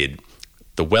I did.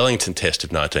 The Wellington Test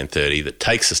of 1930 that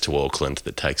takes us to Auckland,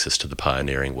 that takes us to the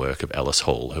pioneering work of Alice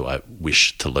Hall, who I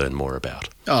wish to learn more about.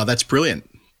 Oh, that's brilliant.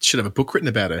 Should have a book written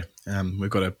about her. We've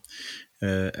got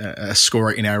a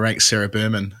scorer in our ranks, Sarah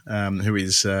Berman, who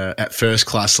is at first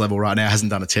class level right now,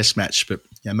 hasn't done a test match, but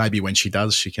maybe when she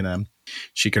does, she can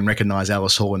recognise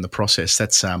Alice Hall in the process.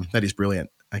 That is brilliant.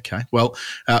 Okay. Well,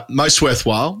 most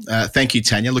worthwhile. Thank you,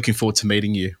 Tanya. Looking forward to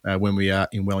meeting you when we are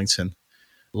in Wellington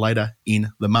later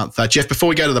in the month. Jeff, before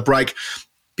we go to the break,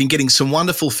 been getting some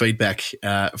wonderful feedback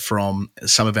from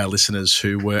some of our listeners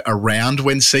who were around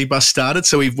when CBUS started.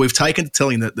 So we've taken to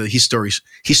telling the history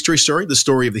story, the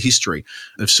story of the history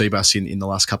of CBUS in the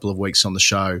last couple of weeks on the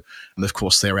show. And of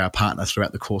course, they're our partner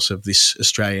throughout the course of this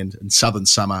Australian and Southern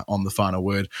summer on The Final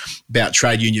Word, about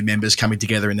trade union members coming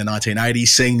together in the 1980s,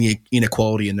 seeing the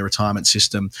inequality in the retirement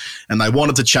system. And they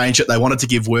wanted to change it. They wanted to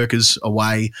give workers a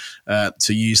way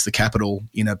to use the capital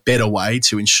in a better way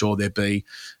to ensure there be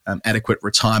adequate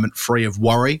retirement free of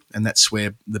worry. And that's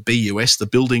where the BUS, the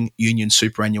Building Union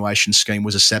Superannuation Scheme,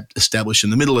 was established in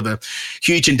the middle of a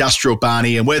huge industrial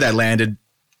barney, and where they landed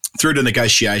through to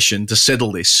negotiation to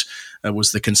settle this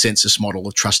was the consensus model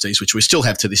of trustees, which we still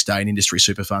have to this day in industry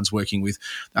super funds, working with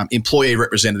employee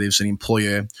representatives and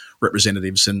employer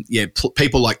representatives. And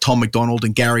people like Tom McDonald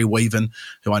and Gary Weaven,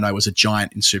 who I know was a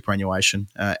giant in superannuation,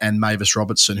 and Mavis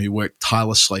Robertson, who worked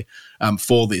tirelessly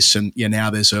for this. And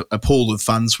now there's a pool of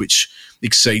funds which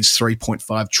exceeds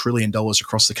 $3.5 trillion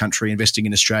across the country, investing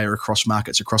in Australia, across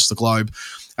markets, across the globe,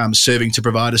 serving to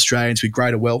provide Australians with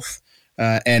greater wealth.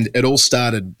 And it all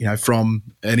started, from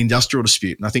an industrial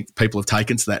dispute. And I think people have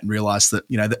taken to that and realised that,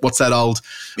 what's that old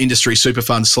industry super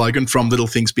fund slogan, from little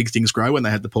things, big things grow, when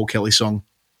they had the Paul Kelly song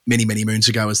many, many moons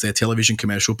ago as their television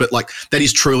commercial. But that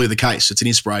is truly the case. It's an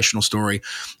inspirational story,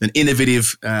 an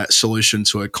innovative solution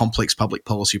to a complex public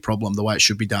policy problem, the way it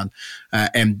should be done.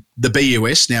 And the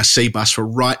BUS, now CBUS, were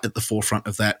right at the forefront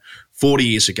of that 40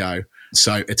 years ago.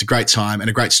 So it's a great time and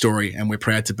a great story, and we're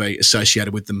proud to be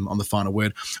associated with them on The Final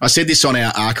Word. I said this on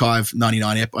our Archive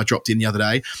 99 app I dropped in the other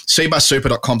day,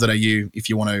 cbussuper.com.au if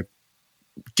you want to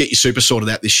get your super sorted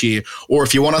out this year, or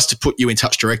if you want us to put you in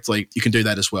touch directly, you can do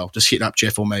that as well. Just hit up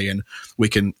Jeff or me and we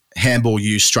can handball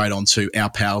you straight on to our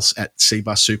pals at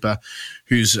CBus Super,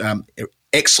 whose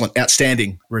excellent,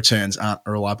 outstanding returns aren't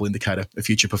a reliable indicator of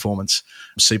future performance.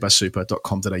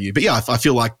 cbussuper.com.au. But I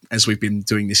feel like as we've been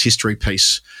doing this history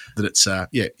piece that it's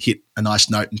hit a nice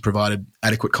note and provided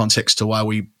adequate context to why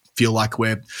we feel like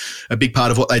we're a big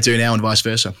part of what they do now and vice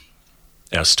versa.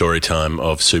 Our story time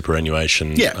of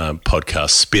superannuation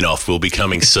podcast spin-off will be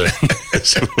coming soon.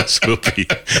 So we'll be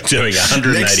doing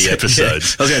 180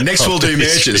 episodes. Next we'll do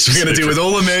mergers. We're going to deal with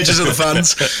all the mergers of the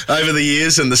funds over the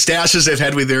years and the stoushes they've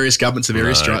had with various governments of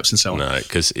various stripes and so on. No,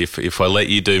 because if I let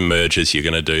you do mergers, you're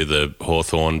going to do the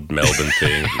Hawthorn Melbourne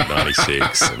thing,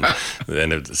 96, and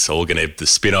then it's all going to, the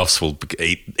spin-offs will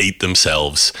eat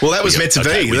themselves. Well, that was meant to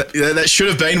be. That should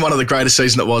have been one of the greatest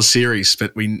season that was series,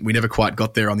 but we never quite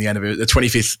got there on the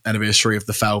 25th anniversary of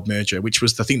the failed merger, which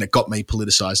was the thing that got me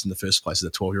politicised in the first place as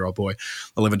a 12-year-old boy,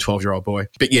 12-year-old boy.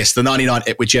 But yes, the 99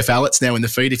 with Jeff Allett's now in the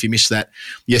feed. If you missed that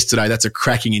yesterday, that's a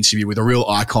cracking interview with a real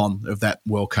icon of that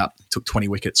World Cup. Took 20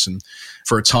 wickets and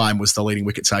for a time was the leading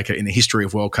wicket taker in the history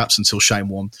of World Cups until Shane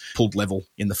Warne pulled level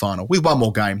in the final with one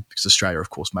more game, because Australia, of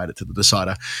course, made it to the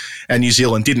decider and New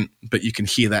Zealand didn't. But you can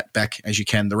hear that back as you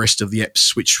can the rest of the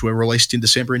eps, which were released in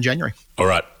December and January. All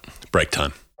right, break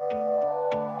time.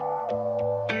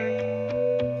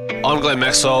 I'm Glenn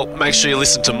Maxwell. Make sure you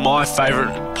listen to my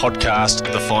favourite podcast,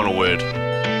 The Final Word.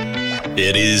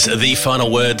 It is The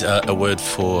Final Word, a word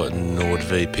for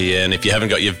NordVPN. If you haven't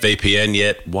got your VPN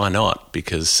yet, why not?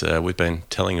 Because we've been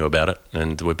telling you about it,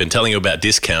 and we've been telling you about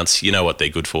discounts. You know what they're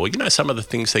good for. You know some of the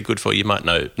things they're good for. You might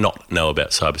not know about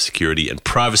cybersecurity and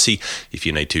privacy. If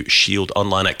you need to shield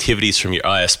online activities from your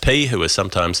ISP, who are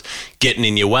sometimes getting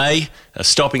in your way,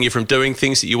 stopping you from doing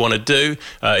things that you want to do.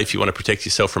 If you want to protect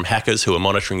yourself from hackers who are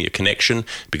monitoring your connection,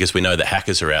 because we know that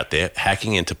hackers are out there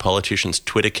hacking into politicians'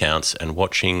 Twitter accounts and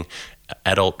watching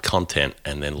adult content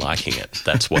and then liking it.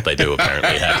 That's what they do,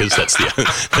 apparently, hackers. That's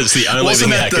the only thing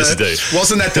hackers do.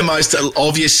 Wasn't that the most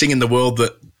obvious thing in the world,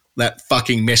 that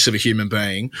fucking mess of a human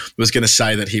being was going to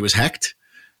say that he was hacked?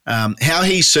 How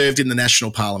he served in the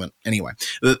National Parliament. Anyway,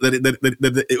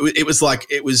 it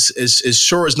was as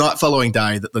sure as night following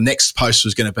day that the next post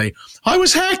was going to be, I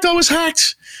was hacked.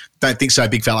 Don't think so,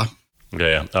 big fella.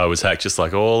 Yeah, I was hacked, just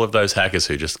like all of those hackers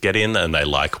who just get in and they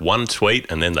like one tweet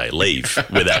and then they leave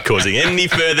without causing any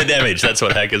further damage. That's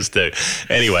what hackers do.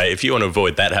 Anyway, if you want to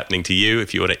avoid that happening to you,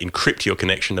 if you want to encrypt your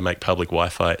connection to make public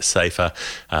Wi-Fi safer,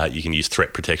 you can use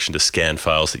threat protection to scan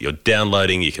files that you're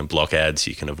downloading. You can block ads,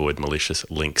 you can avoid malicious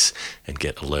links and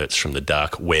get alerts from the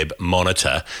dark web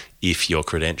monitor if your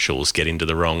credentials get into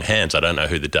the wrong hands. I don't know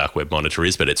who the dark web monitor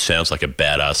is, but it sounds like a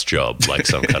badass job, like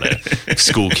some kind of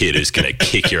school kid who's going to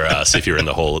kick your ass if you're in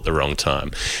the hall at the wrong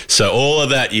time. So all of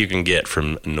that you can get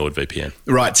from NordVPN.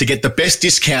 Right, to get the best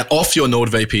discount off your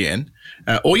NordVPN,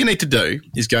 all you need to do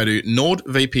is go to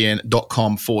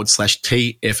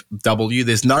nordvpn.com/TFW.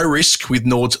 There's no risk with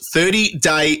Nord's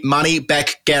 30-day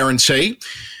money-back guarantee,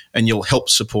 and you'll help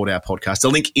support our podcast. A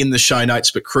link in the show notes,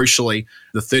 but crucially,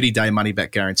 the 30-day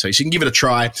money-back guarantee. So you can give it a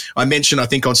try. I mentioned, I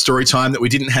think, on story time that we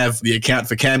didn't have the account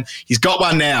for Cam. He's got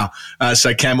one now.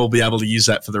 So Cam will be able to use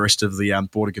that for the rest of the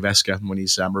Border Gavaskar when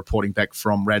he's reporting back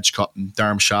from Rajkot and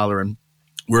Dharamshala and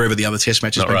wherever the other test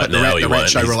matches been. Right now, the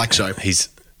Rancho Relaxo. His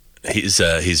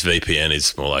VPN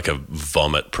is more like a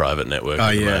vomit private network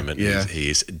at the moment. Yeah.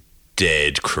 He's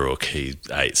dead crook. He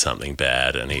ate something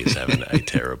bad and he's having a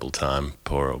terrible time.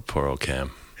 Poor old Cam.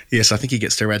 Yes, I think he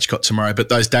gets to Rajkot tomorrow, but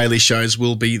those daily shows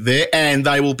will be there, and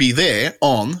they will be there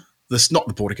on this, not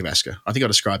the Port of Gavaskar. I think I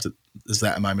described it as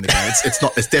that a moment ago. It's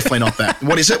not. It's definitely not that.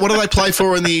 What is it? What do they play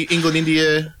for in the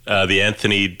England-India? The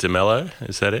Anthony de Mello,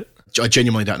 is that it? I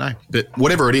genuinely don't know. But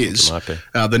whatever it is,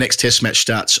 the next test match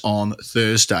starts on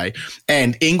Thursday.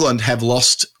 And England have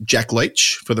lost Jack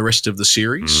Leach for the rest of the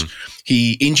series.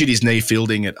 He injured his knee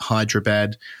fielding at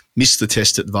Hyderabad, missed the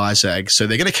test at Vizag. So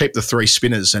they're going to keep the three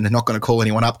spinners and they're not going to call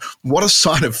anyone up. What a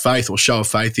sign of faith or show of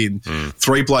faith in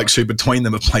three blokes who between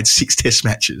them have played 6 test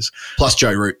matches, plus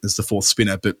Joe Root as the fourth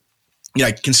spinner. But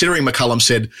considering McCullum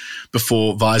said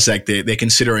before Vizag, they're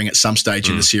considering at some stage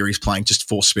in the series playing just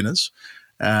 4 spinners.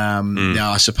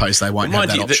 Now, I suppose they won't have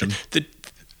that option.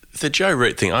 The Joe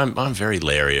Root thing, I'm very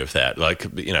leery of that.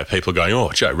 People are going, oh,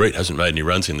 Joe Root hasn't made any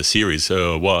runs in the series.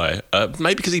 Oh, why?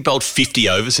 Maybe because he bowled 50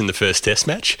 overs in the first test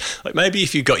match. Maybe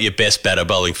if you've got your best batter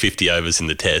bowling 50 overs in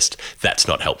the test, that's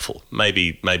not helpful.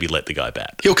 Maybe let the guy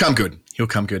bat. He'll come good. You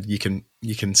can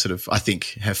sort of, I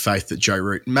think, have faith that Joe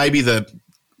Root, maybe the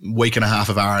week and a half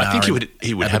of R&R. I think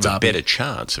he would have a better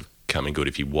chance of coming good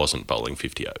if he wasn't bowling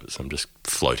 50 overs. I'm just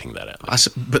floating that out there.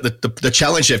 But the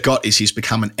challenge they've got is he's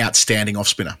become an outstanding off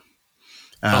spinner.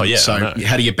 So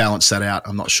how do you balance that out?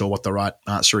 I'm not sure what the right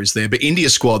answer is there. But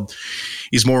India's squad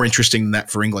is more interesting than that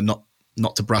for England,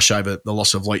 not to brush over the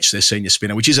loss of Leach, their senior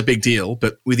spinner, which is a big deal.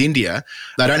 But with India,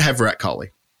 they don't have Virat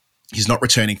Kohli. He's not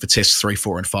returning for tests 3,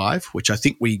 4 and 5, which I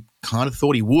think we kind of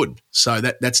thought he would. So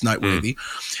that's noteworthy.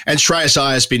 And Shreyas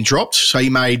Iyer has been dropped. So he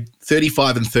made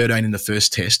 35 and 13 in the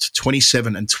first test,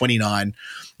 27 and 29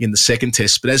 in the second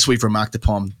test. But as we've remarked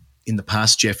upon in the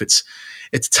past, Jeff, it's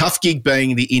a tough gig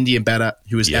being the Indian batter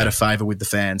who is out of favour with the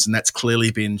fans. And that's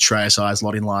clearly been Shreyas Iyer's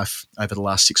lot in life over the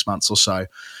last 6 months or so.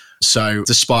 So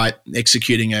despite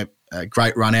executing a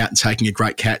great run out and taking a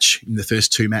great catch in the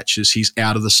first 2 matches, he's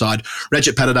out of the side.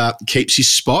 Rajat Patidar keeps his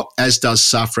spot, as does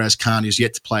Sarfaraz Khan, who's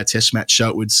yet to play a test match. So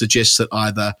it would suggest that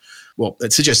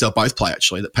it suggests they'll both play,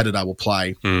 actually, that Patidar will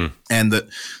play and that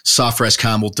Sarfaraz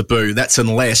Khan will debut. That's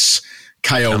unless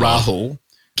KL Rahul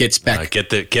gets back. Get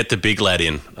the big lad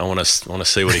in. I want to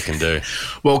see what he can do.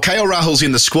 Well, KL Rahul's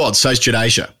in the squad, so's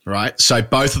Jadeja, right? So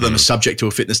both of them are subject to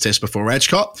a fitness test before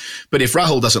Rajkot. But if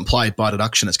Rahul doesn't play by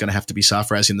deduction, it's going to have to be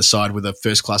Sarfaraz in the side with a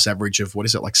first-class average of,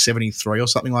 73 or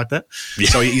something like that? Yeah,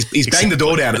 so he's banged the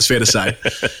door down, it's fair to say.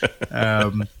 It's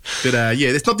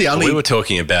not the only... We were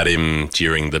talking about him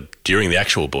during the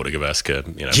actual Port of Gavaskar.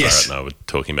 Bharat and I were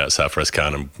talking about Sarfaraz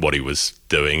Khan and what he was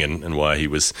doing and why he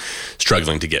was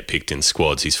struggling to get picked in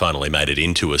squads. He's finally made it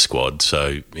into a squad,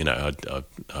 so I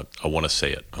want to see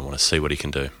it. I want to see what he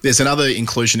can do. There's another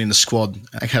inclusion in the squad,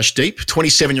 Akashdeep,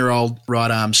 27-year-old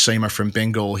right-arm seamer from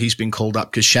Bengal. He's been called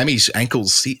up because Shami's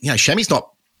ankles. Shami's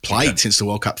not played since the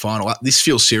World Cup final. This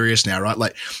feels serious now, right?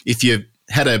 Like if you've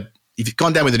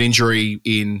gone down with an injury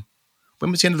in,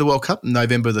 when was the end of the World Cup?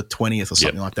 November the 20th or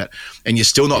something like that, and you're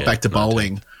still not back to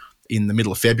bowling in the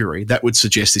middle of February, that would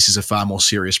suggest this is a far more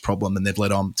serious problem than they've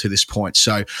led on to this point.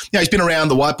 So, he's been around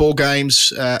the white ball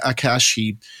games, Akash.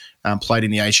 He played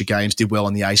in the Asia Games, did well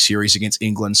in the A Series against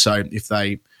England. So if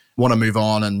they want to move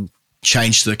on and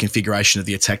change the configuration of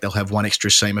the attack, they'll have one extra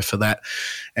seamer for that.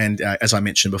 And as I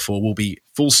mentioned before, we'll be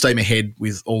full steam ahead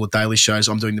with all the daily shows.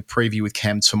 I'm doing the preview with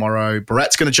Cam tomorrow.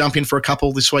 Bharat's going to jump in for a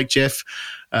couple this week, Jeff.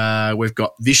 We've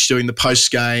got Vish doing the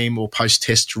post-game or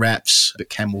post-test wraps, but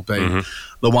Cam will be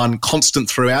the one constant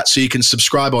throughout. So you can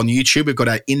subscribe on YouTube. We've got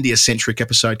our India-centric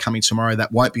episode coming tomorrow.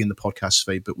 That won't be in the podcast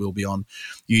feed, but will be on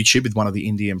YouTube with one of the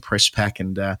Indian press pack.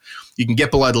 And you can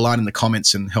get below the line in the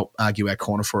comments and help argue our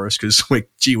corner for us because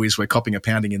we're copping a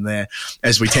pounding in there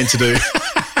as we tend to do.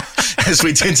 As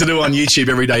we tend to do on YouTube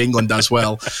every day, England does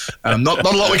well. Not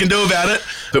a lot we can do about it,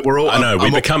 but we're all... I know, we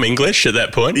become English at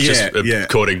that point.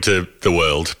 According to the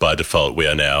world, by default, we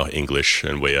are now English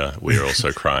and we are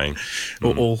also crying.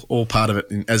 All part of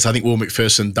it. As I think Will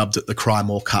McPherson dubbed it, the Cry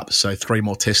More Cup, so 3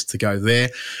 more tests to go there.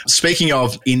 Speaking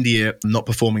of India not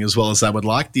performing as well as they would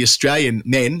like, the Australian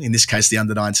men, in this case the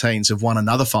under-19s, have won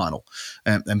another final.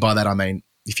 And by that I mean,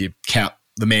 if you count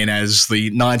the men as the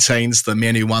 19s, the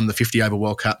men who won the 50-over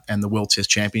World Cup and the World Test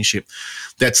Championship.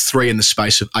 That's 3 in the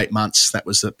space of 8 months. That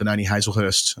was at Benoni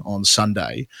Hazelhurst on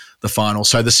Sunday, the final.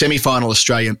 So the semi-final,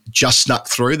 Australia just snuck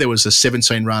through. There was a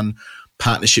 17-run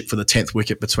partnership for the 10th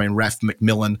wicket between Raf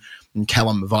McMillan and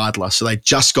Callum Vidler. So they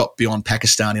just got beyond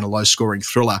Pakistan in a low-scoring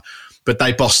thriller. But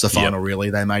they bossed the final, really.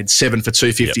 They made 7 for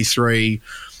 253.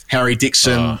 Harry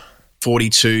Dixon,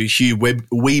 42. Hugh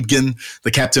Weebgen,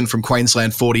 the captain from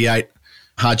Queensland, 48.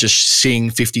 Harjit Singh,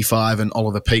 55, and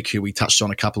Oliver Peake, who we touched on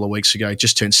a couple of weeks ago,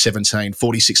 just turned 17,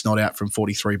 46 not out from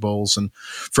 43 balls. And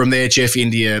from there, Jeff,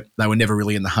 India, they were never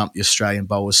really in the hunt. The Australian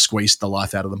bowlers squeezed the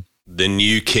life out of them. The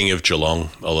new king of Geelong,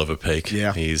 Oliver Peake.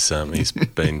 Yeah. He's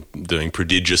been doing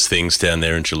prodigious things down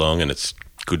there in Geelong, and it's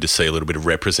good to see a little bit of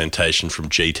representation from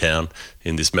G-Town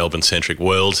in this Melbourne-centric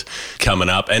world coming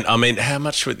up. And, I mean, how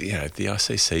much would, the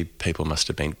ICC people must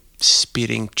have been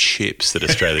spitting chips that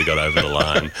Australia got over the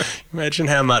line. Imagine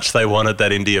how much they wanted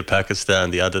that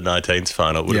India-Pakistan, the under-19s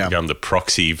final. It would have become the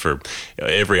proxy for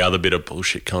every other bit of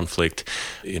bullshit conflict.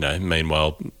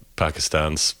 Meanwhile,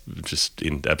 Pakistan's just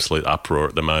in absolute uproar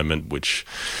at the moment, which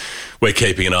we're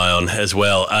keeping an eye on as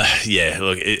well.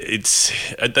 Look,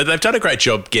 they've done a great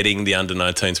job getting the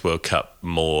under-19s World Cup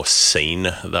more seen,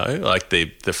 though. Like the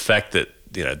fact that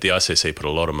the ICC put a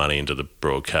lot of money into the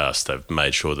broadcast. They've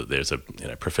made sure that there's a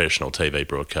professional TV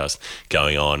broadcast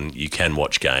going on. You can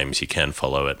watch games, you can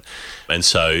follow it, and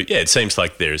so it seems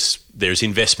like there's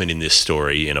investment in this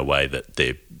story in a way that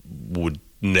there would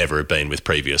never have been with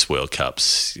previous World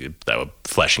Cups. They were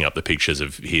flashing up the pictures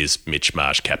of here's Mitch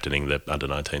Marsh captaining the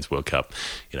under-19s World Cup,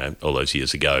 all those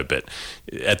years ago. But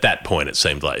at that point, it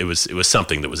seemed like it was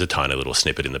something that was a tiny little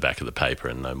snippet in the back of the paper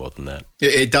and no more than that.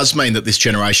 It does mean that this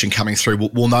generation coming through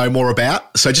will know more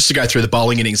about. So just to go through the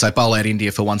bowling innings, they bowl out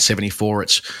India for 174.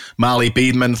 It's Marley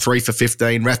Beedman, 3 for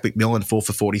 15, Raf McMillan, 4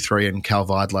 for 43, and Cal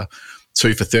Vidler,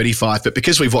 2 for 35. But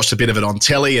because we've watched a bit of it on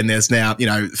telly and there's now,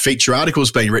 feature articles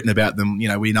being written about them,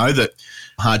 we know that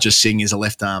Harjit Singh is a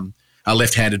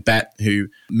left-handed bat who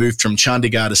moved from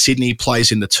Chandigarh to Sydney,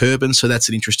 plays in the turban. So that's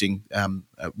an interesting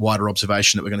wider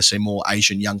observation that we're going to see more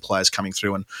Asian young players coming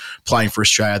through and playing for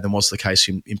Australia than was the case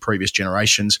in previous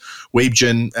generations.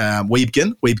 Weebgen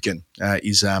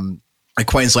is a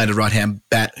Queenslander right-hand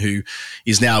bat who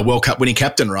is now a World Cup winning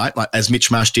captain, right? Like as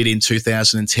Mitch Marsh did in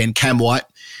 2010, Cam White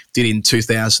did in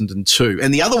 2002.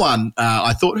 And the other one,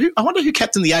 I wonder who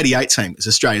captained the 88 team. It's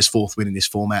Australia's fourth win in this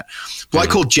format. A bloke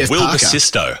called Jeff Parker. Will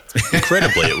Basisto.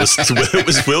 Incredibly, it was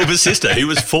Will Basisto. He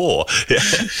was 4.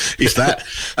 If that.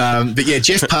 But yeah,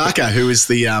 Jeff Parker, who is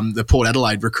the Port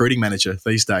Adelaide recruiting manager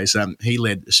these days, he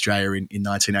led Australia in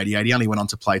 1988. He only went on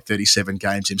to play 37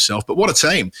 games himself. But what a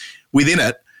team. Within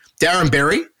it, Darren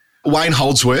Berry, Wayne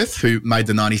Holdsworth, who made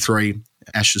the 93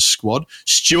 Ashes squad,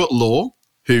 Stuart Law,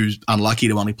 who's unlucky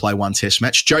to only play one test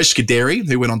match, Joe Scuderi,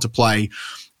 who went on to play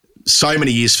so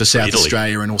many years for South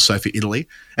Australia and also for Italy,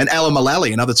 and Alan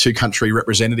Mullally, another two-country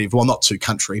representative. Well, not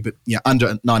two-country, but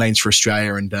under 19s for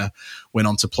Australia, and went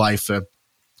on to play for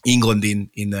England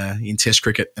in Test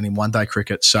cricket and in one-day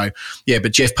cricket. So,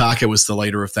 but Jeff Parker was the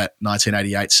leader of that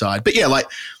 1988 side. But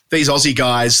these Aussie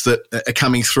guys that are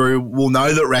coming through will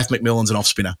know that Raf McMillan's an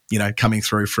off-spinner, coming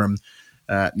through from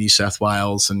New South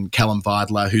Wales, and Callum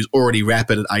Vidler, who's already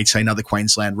rapid at 18, another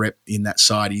Queensland rep in that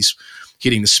side. He's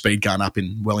hitting the speed gun up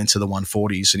well into the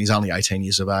 140s, and he's only 18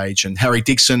 years of age. And Harry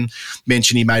Dixon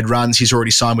mentioned he made runs. He's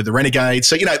already signed with the Renegades.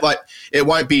 So, it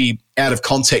won't be out of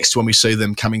context when we see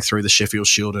them coming through the Sheffield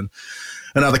Shield and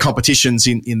other competitions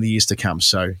in the years to come.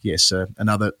 So, yes,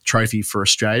 another trophy for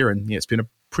Australia. And, it's been a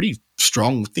pretty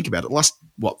strong, think about it, last,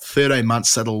 13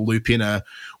 months that'll loop in a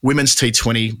women's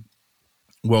T20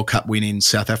 World Cup win in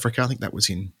South Africa. I think that was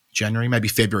in January, maybe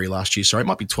February last year. Sorry, it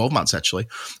might be 12 months actually.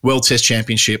 World Test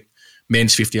Championship,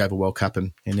 men's 50 over World Cup,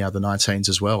 and now the 19s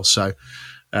as well. So,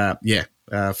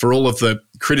 for all of the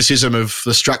criticism of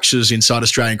the structures inside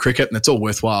Australian cricket, and it's all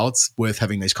worthwhile, it's worth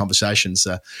having these conversations.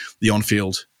 The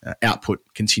on-field output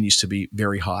continues to be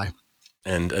very high.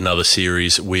 And another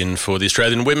series win for the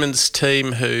Australian women's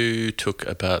team, who took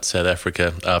apart South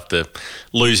Africa after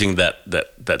losing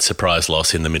that surprise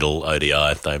loss in the middle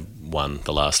ODI. They won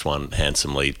the last one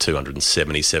handsomely,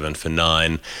 277 for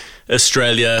 9.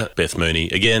 Australia, Beth Mooney,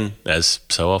 again, as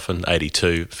so often,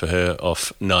 82 for her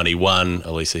off 91.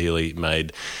 Elisa Healy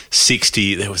made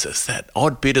 60. There was that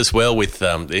odd bit as well with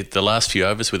the last few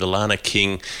overs with Alana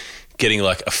King getting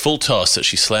like a full toss that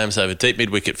she slams over deep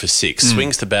mid-wicket for 6,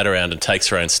 swings the bat around and takes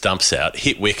her own stumps out,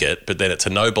 hit wicket, but then it's a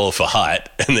no ball for height,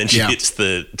 and then she hits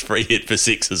the free hit for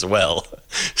 6 as well.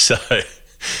 So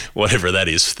whatever that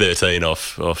is, 13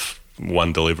 off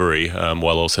one delivery,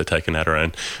 while also taking out her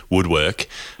own woodwork.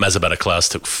 Mazabata Class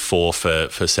took 4 for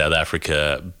South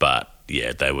Africa, but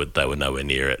they were nowhere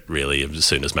near it really. As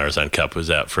soon as Marizone Cup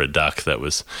was out for a duck, that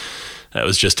was that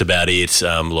was just about it.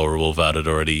 Laura Woolvard had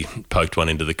already poked one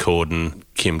into the cordon.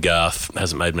 Kim Garth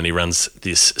hasn't made many runs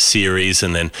this series,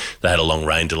 and then they had a long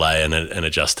rain delay and an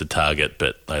adjusted target,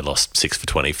 but they lost 6 for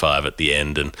 25 at the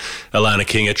end. And Alana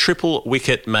King, a triple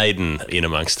wicket maiden in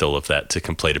amongst all of that to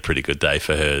complete a pretty good day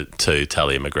for her too.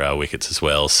 Talia McGrath wickets as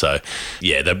well. So,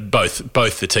 yeah, they're both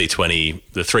the T20,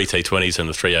 the 3 T20s and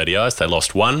the 3 ODIs. They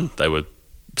lost one. They were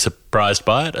surprised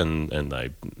by it, and they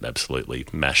absolutely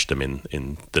mashed them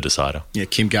in the decider. Yeah,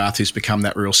 Kim Garth, who's become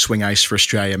that real swing ace for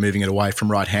Australia, moving it away from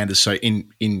right-handers. So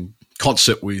in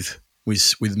concert with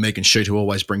Megan Shute, who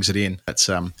always brings it in. That's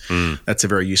a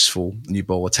very useful new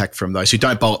ball attack from those who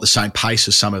don't bowl at the same pace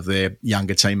as some of their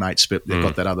younger teammates, but they've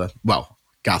got that other, well,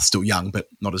 Garth's still young, but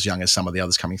not as young as some of the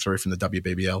others coming through from the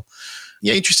WBBL.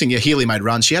 Yeah, interesting. Yeah, Healy made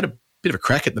runs. She had a bit of a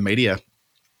crack at the media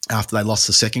after they lost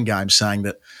the second game, saying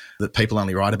that people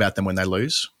only write about them when they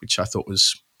lose, which I thought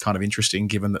was kind of interesting,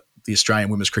 given that the Australian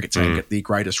women's cricket team get the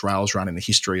greatest rails run in the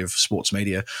history of sports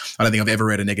media. I don't think I've ever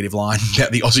read a negative line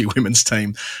about the Aussie women's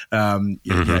team.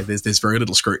 There's very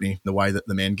little scrutiny in the way that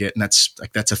the men get, and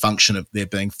that's a function of there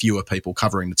being fewer people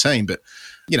covering the team. But,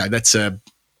 that's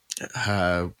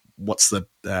what's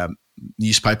the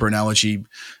newspaper analogy?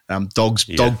 Dog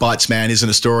bites man isn't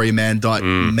a story. Man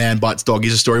bites dog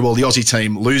is a story. Well, the Aussie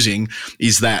team losing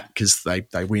is that, because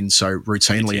they win so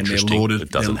routinely, and they're lauded.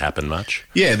 It doesn't happen much.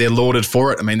 Yeah, they're lauded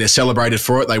for it. I mean, they're celebrated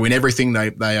for it. They win everything.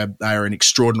 They are an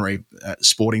extraordinary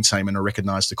sporting team and are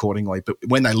recognised accordingly. But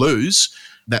when they lose,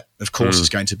 that of course is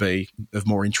going to be of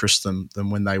more interest than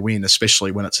when they win,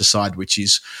 especially when it's a side which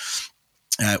is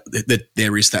that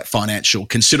there is that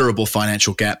considerable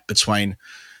financial gap between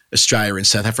Australia and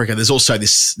South Africa. There's also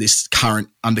this current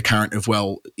undercurrent of,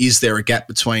 well, is there a gap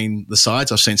between the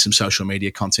sides? I've seen some social media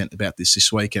content about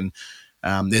this week, and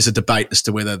there's a debate as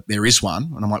to whether there is one.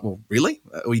 And I'm like, well, really?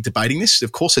 Are we debating this?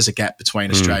 Of course there's a gap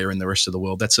between Australia and the rest of the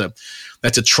world. That's a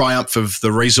triumph of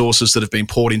the resources that have been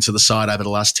poured into the side over the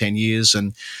last 10 years,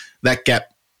 and that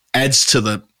gap adds to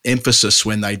the emphasis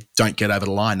when they don't get over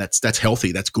the line. That's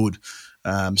healthy. That's good.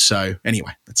 So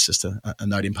anyway, that's just a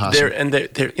note in passing.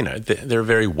 They're a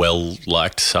very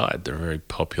well-liked side. They're a very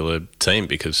popular team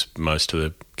because most of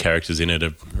the characters in it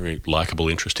are very likeable,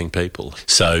 interesting people.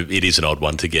 So it is an odd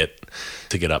one to get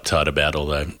uptight about,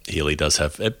 although Healy does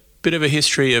have a bit of a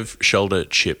history of shoulder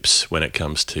chips when it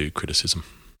comes to criticism.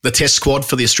 The test squad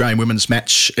for the Australian women's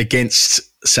match against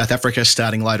South Africa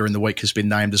starting later in the week has been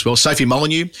named as well. Sophie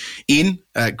Molyneux in,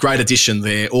 great addition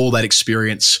there, all that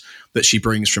experience that she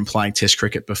brings from playing Test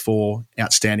cricket before,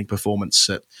 outstanding performance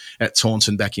at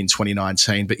Taunton back in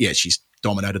 2019. But yeah, she's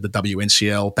dominated the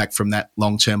WNCL back from that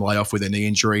long-term layoff with her knee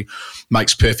injury.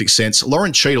 Makes perfect sense.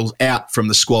 Lauren Cheadle's out from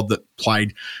the squad that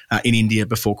played in India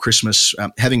before Christmas,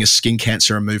 having a skin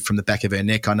cancer removed from the back of her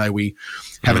neck. I know we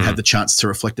haven't had the chance to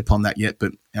reflect upon that yet,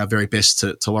 but our very best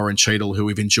to Lauren Cheadle, who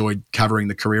we've enjoyed covering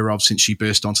the career of since she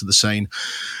burst onto the scene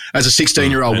as a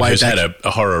 16-year-old way who's back. Had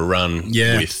a horror run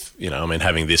with,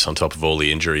 having this on top of all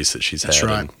the injuries that she's had. That's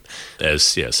right. And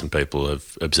as some people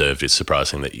have observed, it's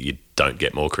surprising that you don't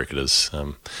get more cricketers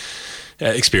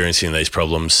experiencing these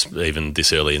problems even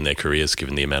this early in their careers,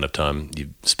 given the amount of time you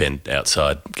spend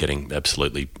outside getting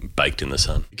absolutely baked in the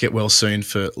sun. Get well soon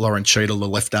for Lauren Cheadle, the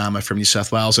left armour from New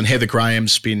South Wales, and Heather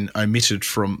Graham's been omitted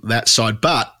from that side,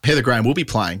 but Heather Graham will be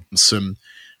playing some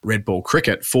red ball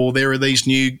cricket, for there are these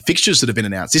new fixtures that have been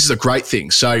announced. This is a great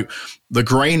thing. So the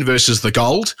green versus the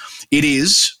gold, it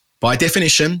is, by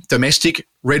definition, domestic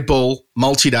red ball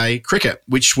multi-day cricket,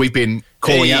 which we've been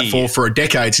calling out for a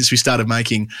decade since we started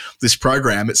making this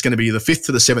program. It's going to be the 5th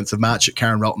to the 7th of March at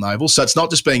Karen Rolton Oval. So it's not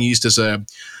just being used as a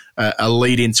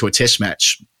lead into a test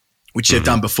match, which they've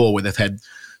done before, where they've had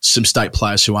some state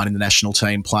players who aren't in the national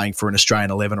team playing for an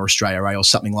Australian 11 or Australia A or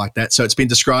something like that. So it's been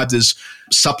described as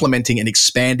supplementing and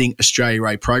expanding Australia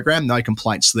A program. No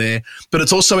complaints there. But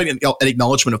it's also an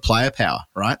acknowledgement of player power,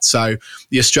 right? So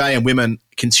the Australian women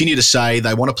continue to say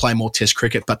they want to play more test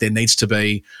cricket, but there needs to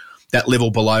be that level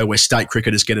below where state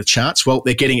cricketers get a chance. Well,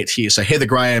 they're getting it here. So Heather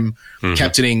Graham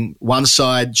captaining one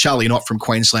side, Charlie Knott from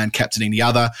Queensland captaining the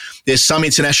other. There's some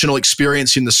international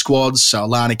experience in the squads. So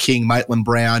Alana King, Maitland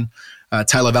Brown,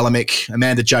 Taylor Valamick,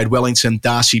 Amanda Jade Wellington,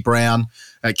 Darcy Brown,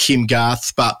 Kim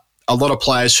Garth, but a lot of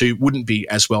players who wouldn't be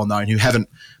as well known, who haven't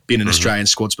been in Australian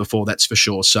squads before, that's for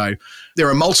sure. So there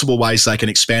are multiple ways they can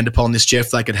expand upon this, Jeff.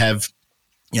 They could have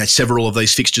several of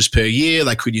these fixtures per year.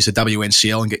 They could use a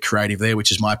WNCL and get creative there,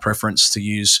 which is my preference,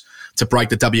 to break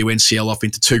the WNCL off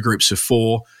into 2 groups of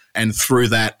 4, and through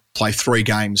that play 3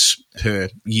 games per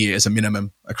year as a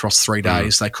minimum across 3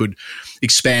 days. They could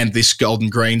expand this golden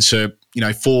green to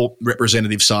 4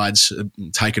 representative sides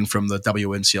taken from the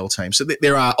WNCL team. So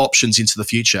there are options into the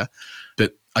future.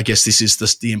 I guess this is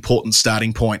the important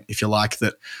starting point, if you like,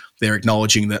 that they're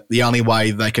acknowledging that the only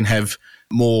way they can have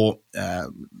more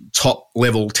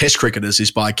top-level Test cricketers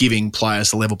is by giving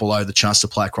players the level below the chance to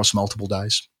play across multiple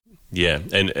days. Yeah,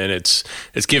 and it's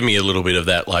given me a little bit of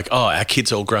that, like, oh, our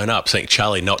kid's all grown up, seeing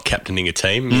Charlie not captaining a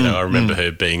team. You know, I remember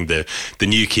her being the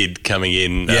new kid coming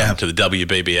in to the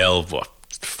WBBL,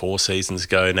 4 seasons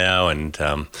ago now, and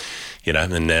you know,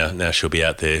 and now she'll be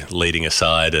out there leading a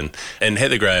side, and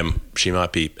Heather Graham, she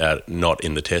might be not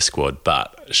in the Test squad,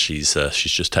 but she's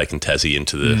just taken Tassie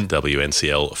into the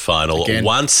WNCL final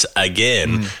once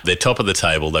again. They're top of the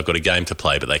table. They've got a game to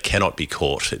play, but they cannot be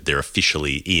caught. They're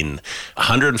officially in.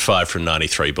 105 from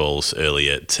 93 balls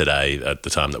earlier today at the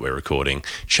time that we're recording,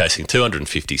 chasing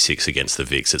 256 against the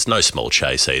Vicks. It's no small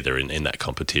chase either in that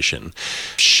competition.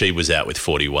 She was out with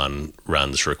 41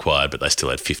 runs required, but they still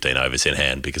had 15 overs in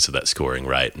hand because of that scoring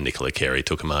rate. Nicola Carey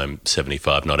took them home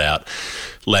 75 not out.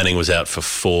 Lanning was out for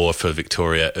 4 for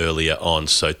Victoria earlier on.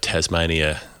 So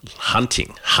Tasmania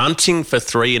hunting for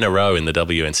 3 in a row in the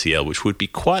WNCL, which would be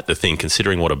quite the thing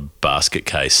considering what a basket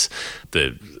case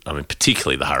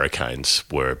particularly the Hurricanes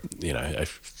were, you know,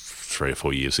 3 or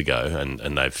 4 years ago,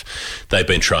 and they've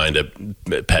been trying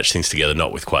to patch things together,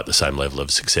 not with quite the same level of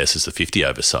success as the 50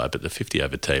 over side, but the 50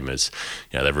 over team is,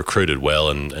 you know, they've recruited well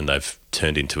and they've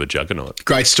turned into a juggernaut.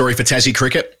 Great story for Tassie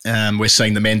cricket. We're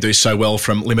seeing the men do so well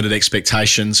from limited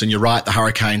expectations, and you're right, the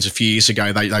Hurricanes a few years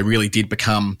ago, they really did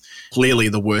become clearly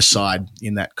the worst side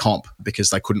in that comp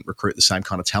because they couldn't recruit the same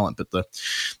kind of talent, but the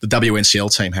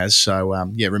WNCL team has. So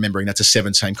remembering that's a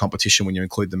 7-team competition when you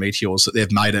include the Meteors, that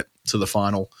they've made it to the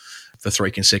final for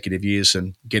 3 consecutive years,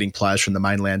 and getting players from the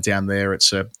mainland down there.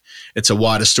 It's a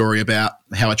wider story about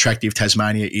how attractive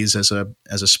Tasmania is as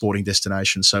a sporting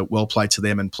destination. So well played to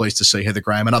them, and pleased to see Heather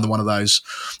Graham, another one of those,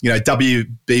 you know,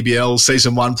 WBBL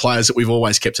season 1 players that we've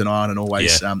always kept an eye on and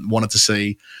always wanted to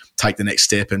see take the next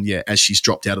step. And as she's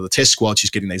dropped out of the Test squad, she's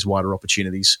getting these wider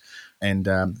opportunities, and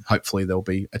hopefully there'll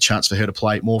be a chance for her to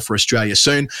play more for Australia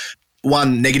soon.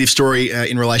 One negative story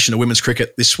in relation to women's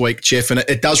cricket this week, Jeff, and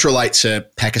it does relate to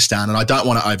Pakistan, and I don't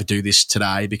want to overdo this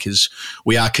today because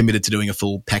we are committed to doing a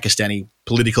full Pakistani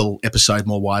political episode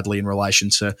more widely in relation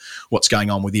to what's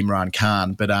going on with Imran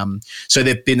Khan. But so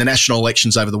there have been the national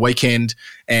elections over the weekend,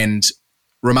 and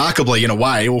remarkably, in a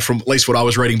way, or from at least what I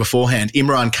was reading beforehand,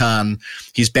 Imran Khan,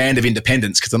 his band of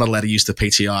independents, because they're not allowed to use the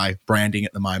PTI branding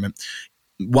at the moment,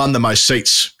 won the most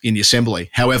seats in the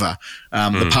Assembly. However,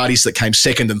 the parties that came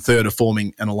second and third are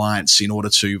forming an alliance in order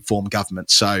to form government.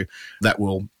 So that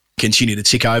will continue to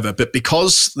tick over. But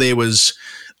because there was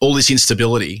all this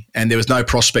instability and there was no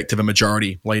prospect of a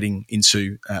majority leading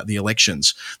into the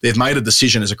elections, they've made a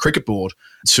decision as a cricket board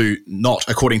to not,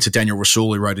 according to Daniel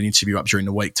Rasool, who wrote an interview up during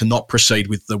the week, to not proceed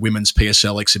with the women's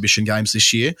PSL exhibition games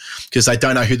this year because they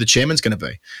don't know who the chairman's going to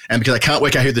be. And because they can't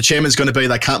work out who the chairman's going to be,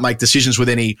 they can't make decisions with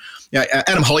any... You know,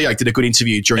 Adam Hollyoake did a good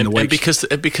interview during the week.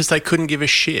 And because they couldn't give a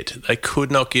shit. They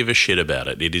could not give a shit about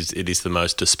it. It is the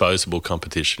most disposable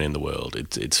competition in the world.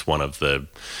 It's one of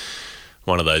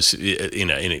those, in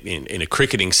a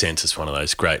cricketing sense, it's one of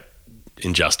those great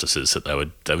injustices that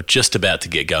they were just about to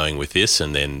get going with this,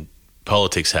 and then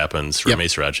politics happens.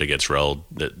 Ramiz Raja gets rolled,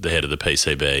 the head of the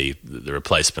PCB, the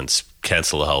replacements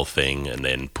cancel the whole thing, and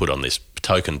then put on this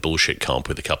token bullshit comp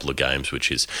with a couple of games,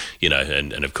 which is, you know,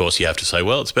 and of course you have to say,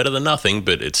 well, it's better than nothing,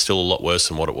 but it's still a lot worse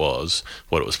than what it was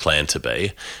planned to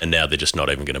be. And now they're just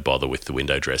not even going to bother with the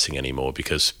window dressing anymore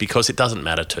because it doesn't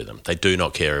matter to them. They do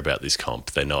not care about this comp.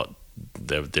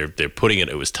 They're putting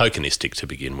it was tokenistic to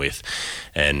begin with,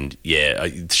 and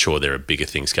sure there are bigger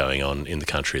things going on in the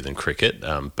country than cricket,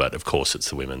 but of course it's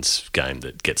the women's game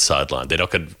that gets sidelined. They're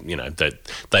not going to, you know,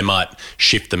 they might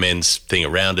shift the men's thing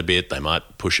around a bit, they might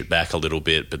push it back a little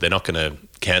bit, but they're not going to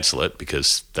cancel it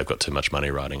because they've got too much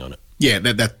money riding on it. Yeah,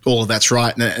 that all of that's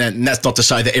right, and that's not to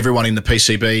say that everyone in the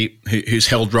PCB who's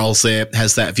held roles there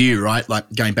has that view, right?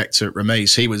 Like going back to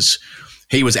Ramiz, he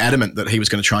was adamant that he was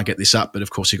going to try and get this up, but of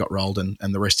course he got rolled, and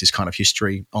the rest is kind of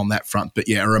history on that front. But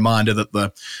a reminder that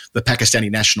the Pakistani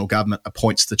national government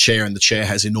appoints the chair, and the chair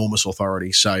has enormous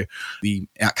authority. So the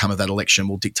outcome of that election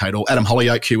will dictate all. Adam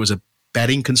Hollyoake, who was a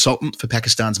batting consultant for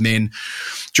Pakistan's men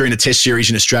during the Test series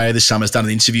in Australia this summer, has done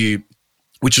an interview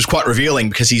which was quite revealing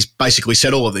because he's basically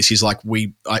said all of this. He's like,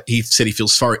 he said he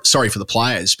feels sorry for the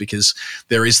players because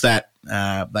there is that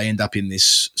they end up in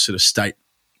this sort of state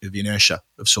of inertia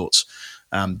of sorts.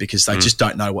 Because they just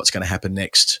don't know what's going to happen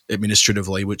next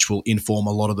administratively, which will inform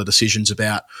a lot of the decisions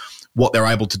about what they're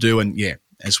able to do. And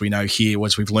as we know here,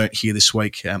 as we've learnt here this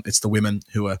week, it's the women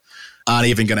who aren't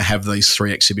even going to have these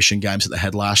 3 exhibition games that they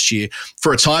had last year.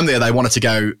 For a time there, they wanted to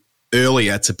go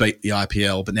earlier to beat the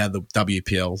IPL, but now the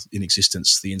WPL in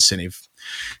existence, the incentive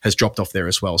has dropped off there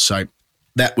as well. So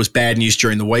that was bad news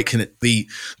during the week. And the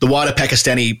wider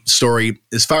Pakistani story,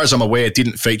 as far as I'm aware,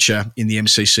 didn't feature in the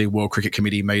MCC World Cricket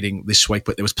Committee meeting this week,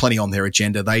 but there was plenty on their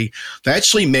agenda. They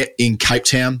actually met in Cape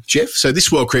Town, Jeff. So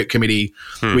this World Cricket Committee,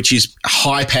 which is a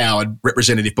high-powered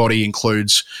representative body,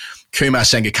 includes Kumar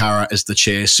Sangakkara as the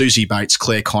chair, Susie Bates,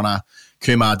 Claire Connor,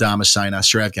 Kumar Dharmasena,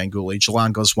 Sourav Ganguly,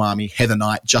 Jalan Goswami, Heather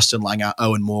Knight, Justin Langer,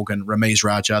 Owen Morgan, Ramiz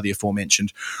Raja, the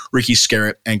aforementioned, Ricky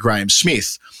Skerritt and Graham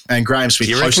Smith. And Graham Smith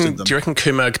hosted them. Do you reckon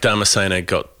Kumar Dharmasena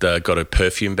got a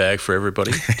perfume bag for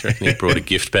everybody? Do you reckon he brought a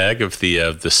gift bag of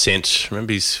the scent?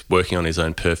 Remember, he's working on his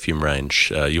own perfume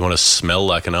range. You want to smell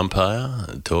like an umpire?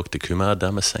 Talk to Kumar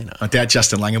Dharmasena. I doubt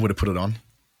Justin Langer would have put it on.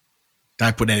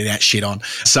 Don't put any of that shit on.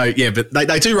 So, yeah, but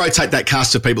they do rotate that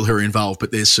cast of people who are involved,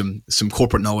 but there's some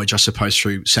corporate knowledge, I suppose,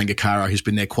 through Sangakkara, who's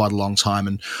been there quite a long time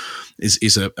and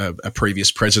is a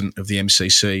previous president of the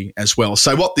MCC as well.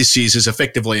 So what this is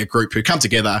effectively a group who come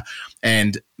together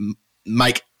and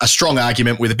make a strong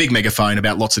argument with a big megaphone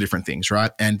about lots of different things, right?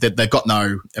 And they've got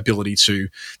no ability to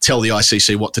tell the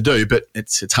ICC what to do, but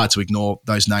it's hard to ignore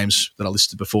those names that I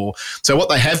listed before. So what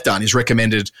they have done is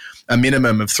recommended a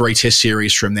minimum of 3 test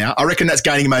series from now. I reckon that's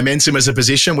gaining momentum as a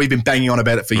position. We've been banging on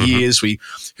about it for years. We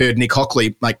heard Nick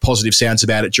Hockley make positive sounds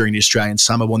about it during the Australian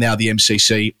summer. Well, now the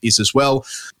MCC is as well.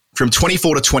 From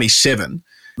 24 to 27,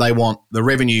 they want the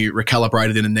revenue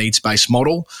recalibrated in a needs-based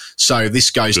model. So this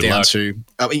goes down to,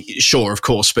 sure, of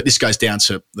course, but this goes down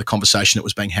to the conversation that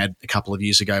was being had a couple of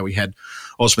years ago. We had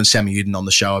Osman Samiuddin on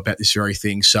the show about this very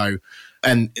thing. So,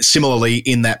 and similarly,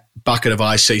 in that bucket of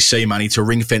ICC money, to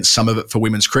ring-fence some of it for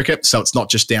women's cricket. So it's not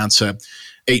just down to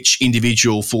each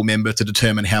individual full member to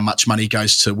determine how much money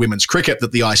goes to women's cricket,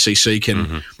 that the ICC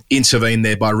can intervene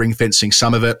there by ring-fencing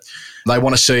some of it. They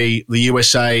want to see the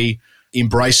USA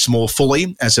embraced more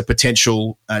fully as a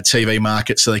potential TV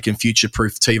market so they can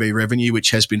future-proof TV revenue,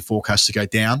 which has been forecast to go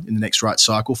down in the next right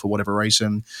cycle for whatever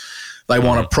reason. They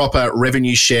want a proper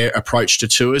revenue share approach to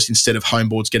tours instead of home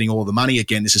boards getting all the money.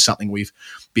 Again, this is something we've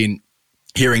been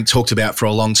hearing talked about for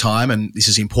a long time, and this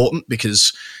is important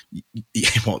because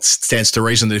well, it stands to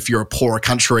reason that if you're a poorer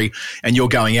country and you're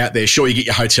going out there, sure, you get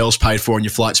your hotels paid for and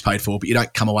your flights paid for, but you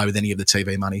don't come away with any of the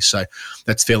TV money. So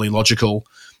that's fairly logical.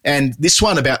 And this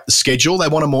one about the schedule, they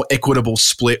want a more equitable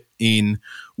split in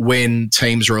when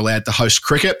teams are allowed to host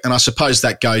cricket. And I suppose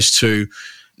that goes to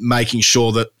making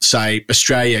sure that, say,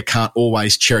 Australia can't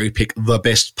always cherry pick the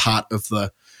best part of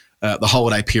the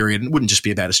holiday period. It wouldn't just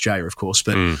be about Australia, of course,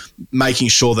 but making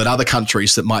sure that other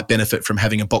countries that might benefit from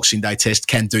having a Boxing Day test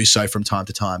can do so from time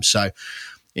to time. So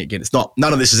again,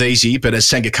 none of this is easy, but as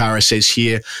Sangakkara says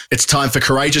here, it's time for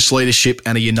courageous leadership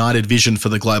and a united vision for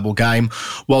the global game.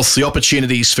 Whilst the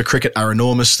opportunities for cricket are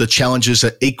enormous, the challenges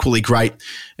are equally great,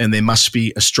 and there must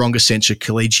be a stronger sense of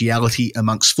collegiality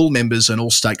amongst full members and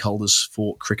all stakeholders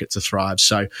for cricket to thrive.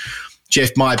 So,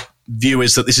 Jeff, my view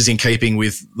is that this is in keeping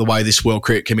with the way this World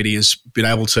Cricket Committee has been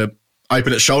able to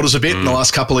open its shoulders a bit in the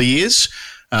last couple of years.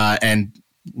 And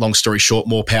long story short,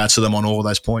 more power to them on all of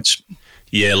those points.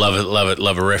 Yeah, love it.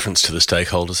 Love a reference to the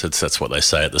stakeholders. That's what they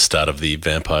say at the start of the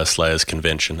Vampire Slayers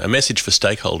convention. A message for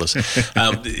stakeholders.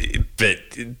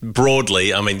 But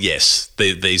broadly, I mean, yes,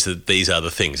 these are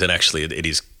the things. And actually, it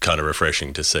is kind of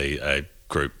refreshing to see a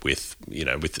group with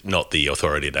not the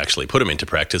authority to actually put them into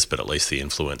practice, but at least the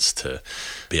influence to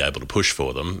be able to push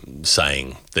for them,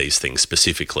 saying these things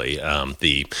specifically.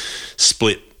 The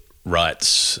split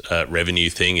rights revenue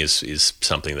thing is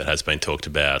something that has been talked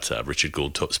about. Richard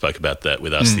Gould spoke about that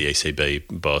with us, the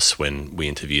ECB boss, when we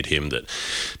interviewed him, that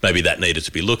maybe that needed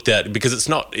to be looked at, because it's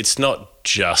not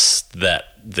just that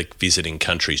the visiting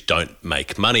countries don't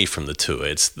make money from the tour.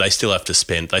 They still have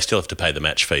to pay the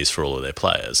match fees for all of their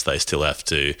players. They still have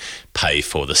to pay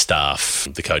for the staff,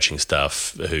 the coaching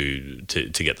staff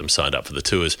to get them signed up for the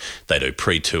tours. They do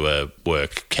pre-tour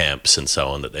work, camps and so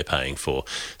on that they're paying for.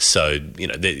 So,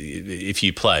 if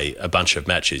you play a bunch of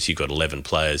matches, you've got 11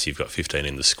 players, you've got 15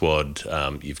 in the squad,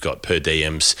 you've got per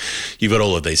diems, you've got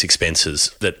all of these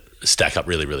expenses that stack up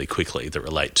really, really quickly that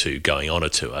relate to going on a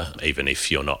tour. Even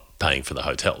if you're not paying for the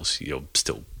hotels, you're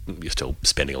still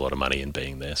spending a lot of money in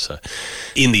being there. So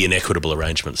in the inequitable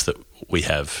arrangements that we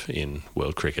have in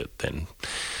world cricket, then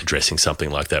addressing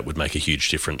something like that would make a huge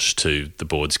difference to the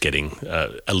boards getting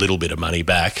a little bit of money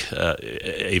back,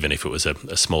 even if it was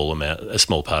a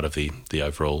small part of the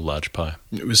overall large pie.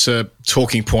 It was a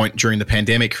talking point during the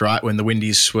pandemic, right, when the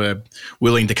Windies were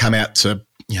willing to come out to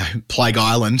Plague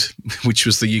Island, which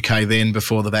was the UK then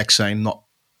before the vaccine.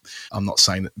 I'm not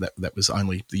saying that was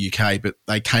only the UK, but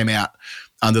they came out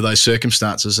under those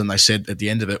circumstances. And they said at the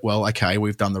end of it, well, okay,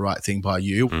 we've done the right thing by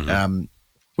you.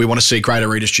 We want to see greater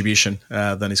redistribution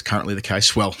than is currently the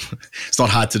case. Well, it's not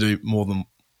hard to do more than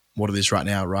what it is right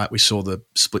now, right? We saw the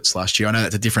splits last year. I know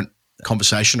that's a different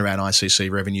conversation around ICC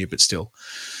revenue, but still.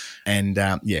 And,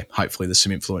 hopefully there's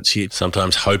some influence here.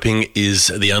 Sometimes hoping is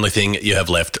the only thing you have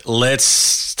left.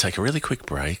 Let's take a really quick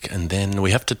break, and then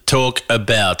we have to talk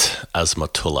about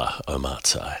Azmatullah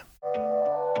Omarzai.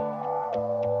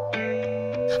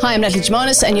 Hi, I'm Natalie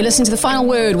Germanis, and you're listening to The Final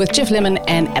Word with Jeff Lemon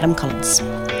and Adam Collins.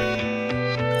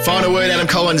 Final word, Adam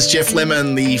Collins, Jeff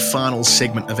Lemon. The final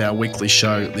segment of our weekly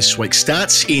show this week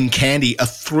starts in Kandy, a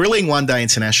thrilling one-day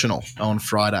international on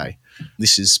Friday.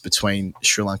 This is between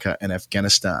Sri Lanka and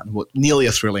Afghanistan. Nearly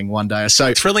a thrilling one-day.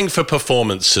 So thrilling for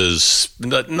performances,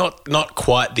 not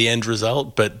quite the end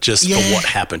result, but just for what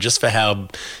happened, just for how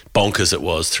bonkers it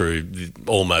was through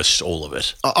almost all of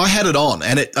it. I had it on,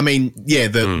 and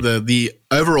the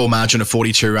overall margin of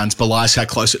 42 runs belies how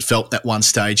close it felt at one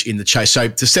stage in the chase. So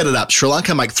to set it up, Sri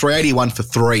Lanka make 381 for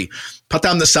 3.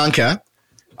 Patham Nissanka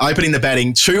opening the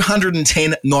batting,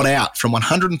 210 not out from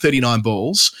 139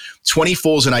 balls,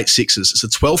 24s and 8 sixes. It's the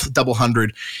 12th double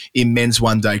hundred in men's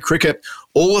one-day cricket.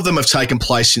 All of them have taken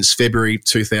place since February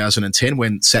 2010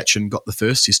 when Sachin got the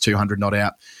first, his 200 not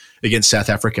out against South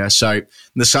Africa. So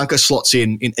Nissanka slots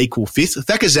in equal fifth.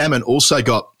 Thakur Zaman also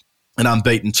got an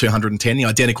unbeaten 210, the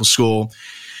identical score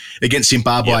against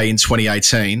Zimbabwe in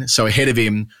 2018. So ahead of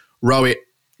him, Rohit,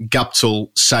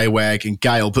 Guptill, Sehwag and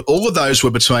Gale, but all of those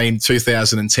were between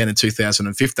 2010 and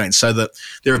 2015, so that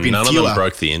there have been None fewer. of them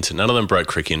broke the internet. None of them broke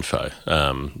Cricinfo.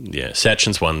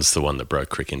 Sachin's one's the one that broke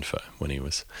Cricinfo when it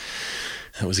was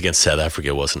against South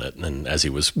Africa, wasn't it? And as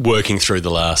he was working through the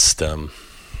last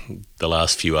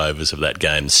few overs of that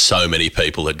game, so many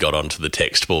people had got onto the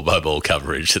text ball-by-ball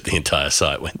coverage that the entire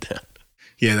site went down.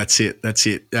 Yeah, that's it.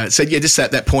 Just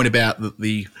that point about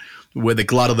where the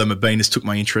glut of them have been has took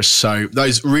my interest. So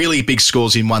those really big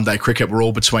scores in one-day cricket were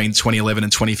all between 2011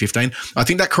 and 2015. I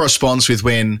think that corresponds with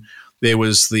when there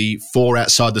was the 4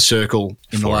 outside the circle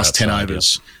in the last 10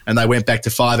 overs. Yep. And they went back to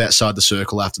 5 outside the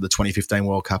circle after the 2015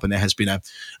 World Cup, and there has been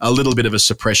a little bit of a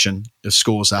suppression of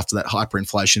scores after that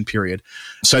hyperinflation period.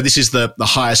 So this is the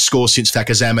highest score since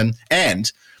Thakur Zaman,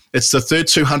 and it's the third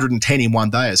 210 in one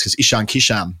day, because Ishan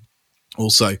Kishan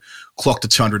also clocked a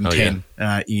 210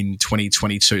 in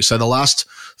 2022. So the last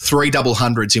 3 double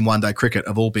hundreds in one-day cricket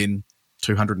have all been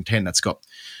 210. That's got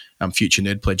future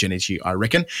Nerd Pledge energy, I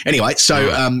reckon. Anyway,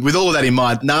 so with all of that in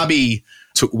mind, Nabi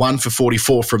took 1 for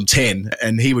 44 from 10,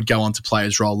 and he would go on to play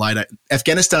his role later.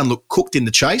 Afghanistan look cooked in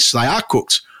the chase. They are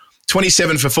cooked.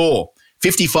 27 for 4,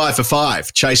 55 for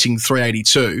 5, chasing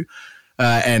 382.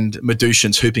 And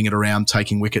Madushin's hooping it around,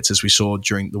 taking wickets, as we saw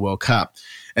during the World Cup.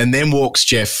 And then walks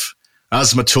Jeff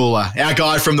Azmatullah, our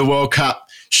guy from the World Cup,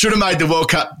 should have made the World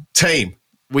Cup team.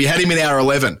 We had him in our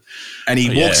 11, and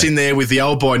he walks in there with the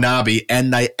old boy Nabi,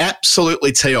 and they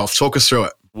absolutely tee off. Talk us through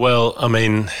it. Well, I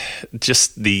mean,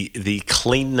 just the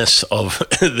cleanness of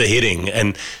the hitting,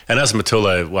 and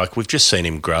Azmatullah, like, we've just seen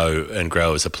him grow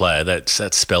as a player. That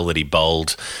spell that he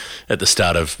bowled at the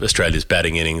start of Australia's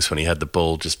batting innings when he had the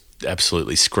ball just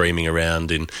absolutely screaming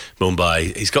around in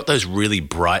Mumbai. He's got those really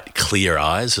bright, clear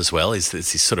eyes as well.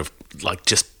 He's sort of like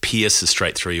just pierces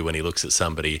straight through you when he looks at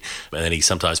somebody, and then he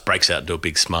sometimes breaks out into a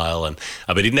big smile. And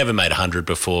he'd never made 100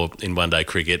 before in one-day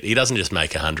cricket. He doesn't just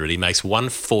make 100; he makes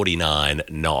 149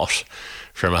 not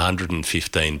from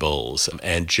 115 balls,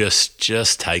 and just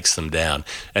takes them down.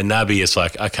 And Nabi is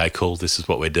like, okay, cool, this is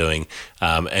what we're doing,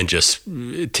 and just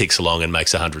ticks along and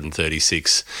makes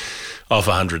 136 off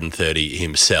 130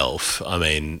 himself. I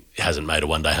mean, he hasn't made a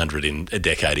one-day 100 in a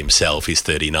decade himself. He's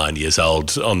 39 years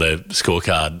old on the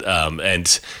scorecard.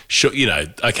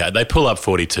 They pull up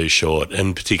 42 short,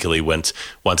 and particularly once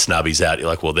Nabi's out, you're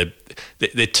like, well,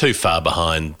 they're too far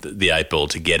behind the 8 ball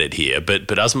to get it here. But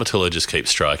Azmatullah just keeps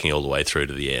striking all the way through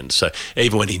to the end. So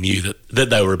even when he knew that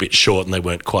they were a bit short and they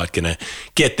weren't quite going to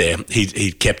get there,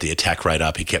 he kept the attack rate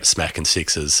up. He kept smacking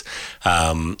sixes.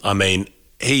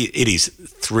 It is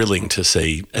thrilling to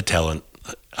see a talent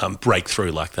break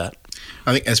through like that.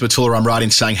 I think Azmatullah, I'm right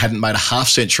in saying, hadn't made a half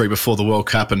century before the World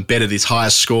Cup and betted his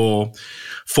highest score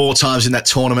 4 times in that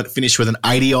tournament, finished with an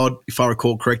 80-odd, if I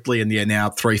recall correctly, and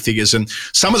now 3 figures. And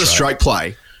some of the stroke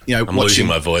play, I'm losing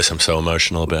my voice. I'm so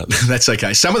emotional about this. That's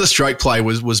okay. Some of the stroke play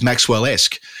was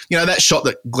Maxwell-esque. That shot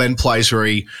that Glenn plays where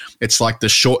it's like the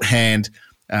shorthand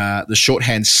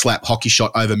slap hockey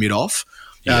shot over mid-off.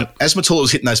 Yep. Azmatullah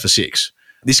was hitting those for 6.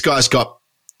 This guy's got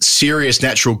serious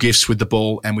natural gifts with the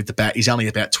ball and with the bat. He's only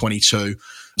about 22.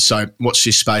 So watch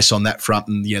this space on that front.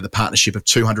 And, the partnership of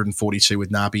 242 with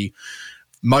Nabi.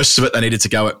 Most of it they needed to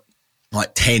go at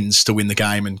like tens to win the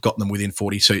game and got them within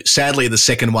 42. Sadly, the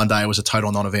second one day was a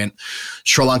total non-event.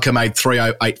 Sri Lanka made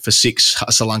 308 for 6,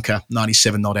 Sri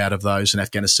 97 not out of those, and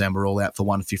Afghanistan were all out for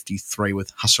 153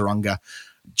 with Hasaranga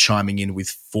chiming in with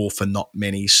 4 for not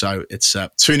many. So it's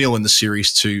 2-0 in the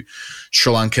series to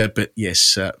Sri Lanka. But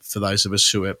yes, for those of us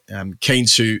who are keen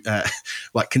to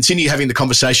continue having the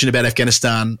conversation about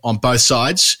Afghanistan on both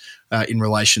sides, in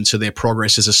relation to their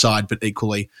progress as a side, but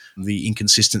equally the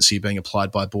inconsistency being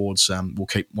applied by boards. We'll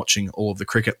keep watching all of the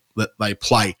cricket that they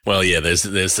play. Well, yeah, there's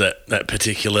that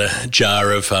particular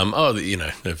jar of, of the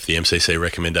MCC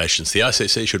recommendations. The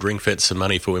ICC should ring-fence some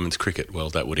money for women's cricket. Well,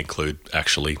 that would include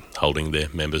actually holding their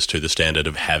members to the standard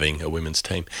of having a women's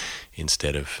team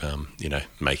instead of,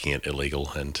 making it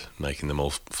illegal and making them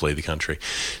all flee the country.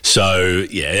 So,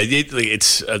 yeah,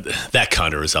 it's that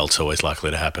kind of result's always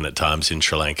likely to happen at times in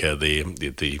Sri Lanka.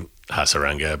 The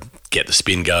Hasaranga, get the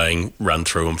spin going, run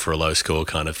through them for a low score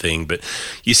kind of thing. But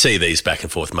you see these back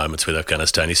and forth moments with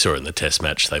Afghanistan. You saw it in the test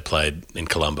match they played in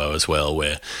Colombo as well,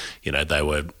 where, they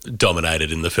were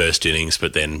dominated in the first innings,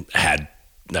 but then had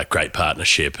that great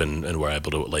partnership and were able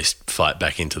to at least fight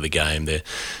back into the game.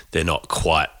 They're not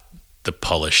quite the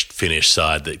polished Finnish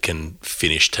side that can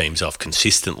finish teams off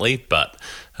consistently, but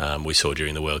we saw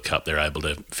during the World Cup they're able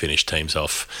to finish teams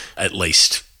off at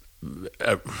least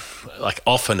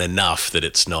often enough that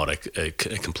it's not a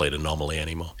complete anomaly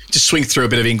anymore. Just swing through a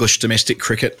bit of English domestic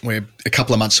cricket. We're a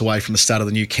couple of months away from the start of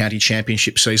the new county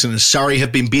championship season, and Surrey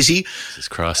have been busy. Jesus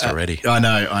Christ, already. I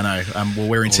know. Well,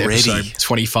 we're into episode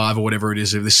 25 or whatever it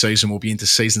is of this season. We'll be into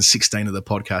season 16 of the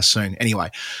podcast soon. Anyway,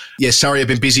 yeah, Surrey have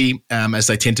been busy, as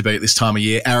they tend to be at this time of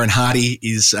year. Aaron Hardy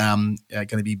is going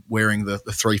to be wearing the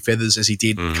 3 feathers as he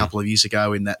did a couple of years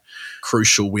ago in that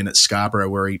crucial win at Scarborough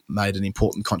where he made an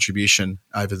important contribution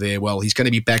over there. Well, he's going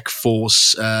to be back for,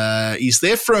 he's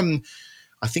there from,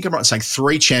 I think I'm right in saying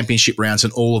 3 championship rounds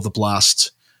and all of the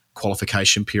Blast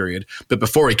qualification period. But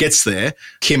before he gets there,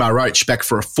 Kimo Roach back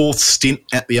for a 4th stint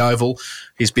at the Oval.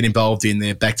 He's been involved in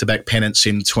their back-to-back pennants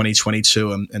in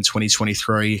 2022 and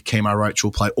 2023. Kimo Roach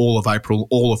will play all of April,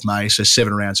 all of May, so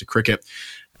 7 rounds of cricket.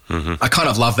 I kind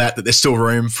of love that there's still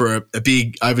room for a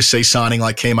big overseas signing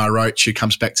like Kimo Roach who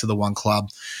comes back to the one club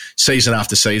season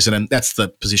after season, and that's the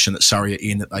position that Surrey are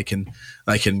in, that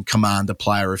they can command a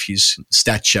player of his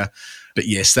stature. But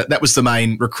yes, that was the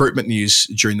main recruitment news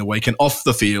during the week. And off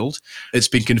the field, it's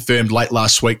been confirmed late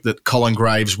last week that Colin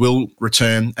Graves will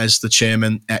return as the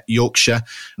chairman at Yorkshire.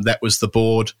 That was the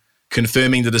board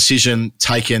confirming the decision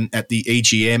taken at the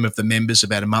EGM of the members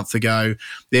about a month ago.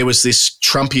 There was this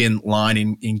Trumpian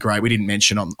line in Graves, we didn't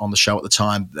mention on the show at the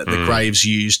time, that Graves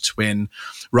used when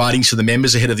writing to the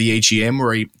members ahead of the EGM,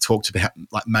 where he talked about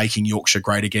like making Yorkshire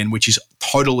great again, which is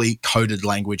totally coded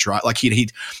language, right? Like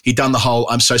he'd done the whole,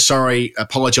 I'm so sorry,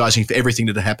 apologising for everything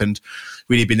that had happened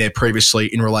when he'd been there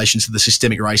previously in relation to the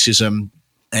systemic racism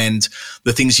and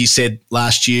the things he said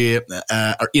last year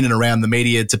are in and around the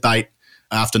media debate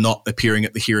after not appearing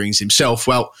at the hearings himself.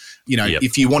 Well,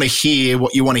 if you want to hear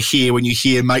what you want to hear when you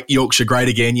hear "Make Yorkshire Great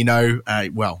Again,"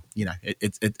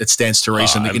 it stands to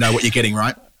reason that you know what you're getting,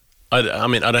 right? I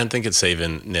mean, I don't think it's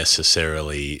even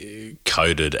necessarily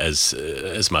coded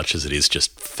as much as it is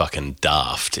just fucking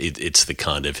daft. It's the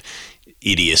kind of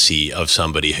idiocy of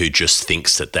somebody who just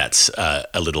thinks that that's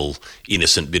a little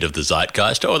innocent bit of the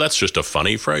zeitgeist. Oh, that's just a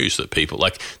funny phrase that people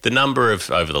like. The number of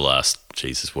over the last,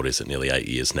 nearly 8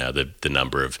 years now, the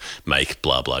number of make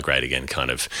blah blah great again kind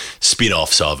of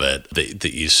spin-offs of it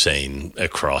that you've seen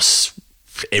across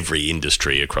every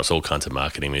industry, across all kinds of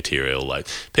marketing material. Like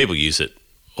people use it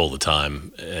all the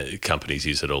time, companies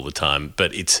use it all the time,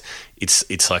 but it's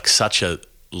like such a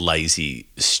lazy,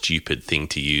 stupid thing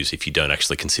to use if you don't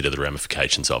actually consider the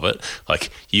ramifications of it. Like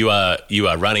you are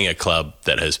running a club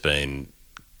that has been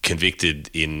convicted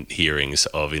in hearings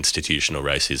of institutional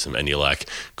racism, and you're like,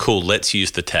 cool, let's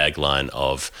use the tagline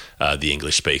of the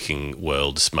English-speaking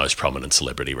world's most prominent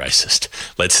celebrity racist.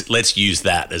 Let's use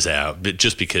that as our, but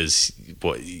just because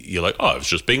you're like, oh, I was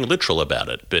just being literal about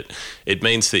it, but it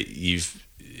means that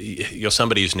you're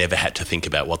somebody who's never had to think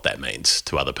about what that means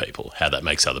to other people, how that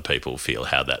makes other people feel,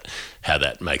 how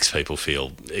that makes people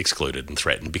feel excluded and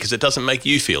threatened, because it doesn't make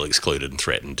you feel excluded and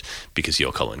threatened because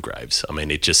you're Colin Graves. I mean,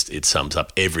 it sums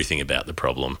up everything about the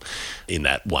problem in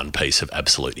that one piece of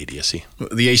absolute idiocy.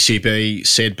 The ECB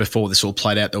said before this all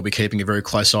played out they'll be keeping a very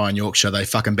close eye on Yorkshire. They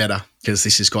fucking better, because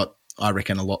this has got, I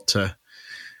reckon, a lot to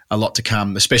a lot to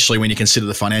come, especially when you consider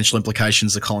the financial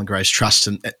implications, the Colin Grace Trust,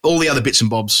 and all the other bits and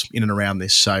bobs in and around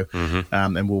this. So,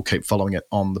 and we'll keep following it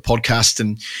on the podcast.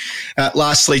 And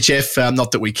lastly, Jeff,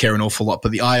 not that we care an awful lot,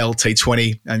 but the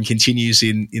ILT20 continues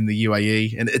in the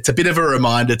UAE. And it's a bit of a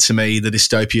reminder to me, the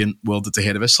dystopian world that's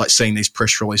ahead of us, like seeing these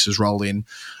press releases roll in.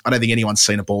 I don't think anyone's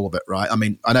seen a ball of it, right? I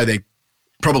mean, I know they're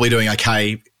probably doing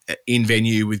okay in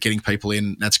venue with getting people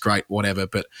in. That's great, whatever.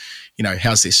 But, you know,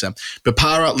 how's this?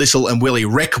 Bapara, Little and Willie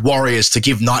wreck Warriors to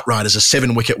give Knight Riders a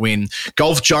 7-wicket win.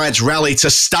 Golf Giants rally to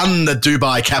stun the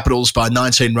Dubai Capitals by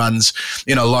 19 runs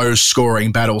in a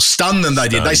low-scoring battle. Stun them, they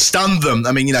did. They stunned them.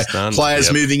 I mean, you know,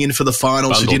 players moving in for the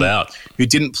finals who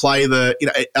didn't play the, you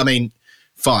know, I mean,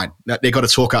 fine. They've got to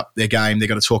talk up their game. They've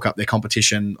got to talk up their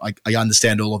competition. I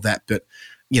understand all of that. But,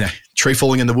 you know, tree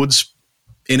falling in the woods,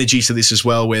 energy to this as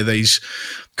well, where these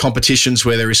competitions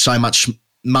where there is so much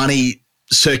money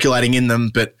circulating in them,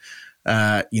 but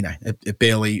you know, it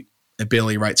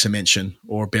barely rates a mention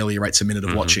or barely rates a minute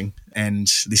of watching. And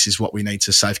this is what we need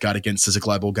to safeguard against as a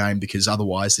global game, because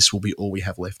otherwise this will be all we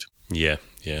have left. Yeah.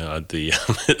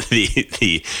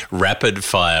 The rapid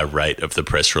fire rate of the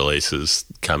press releases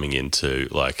coming into,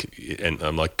 like, and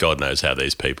I'm like, God knows how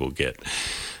these people get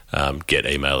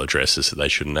email addresses that they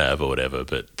shouldn't have or whatever.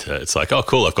 But it's like, oh,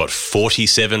 cool, I've got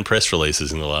 47 press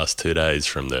releases in the last 2 days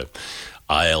from the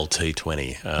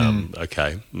ILT20.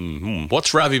 Okay.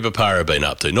 What's Ravi Bapara been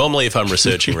up to? Normally, if I'm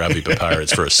researching Ravi Bapara,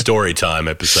 it's for a story time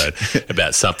episode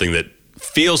about something that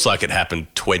feels like it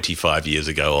happened 25 years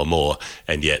ago or more,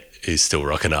 and yet he's still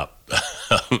rocking up.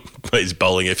 He's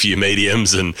bowling a few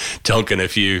mediums and donking a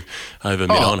few over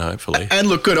mid-on, hopefully. And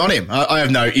look, good on him. I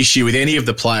have no issue with any of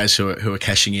the players who are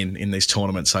cashing in these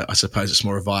tournaments. I suppose it's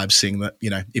more a vibe, seeing that, you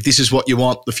know, if this is what you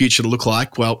want the future to look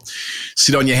like, well,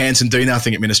 sit on your hands and do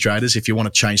nothing, administrators. If you want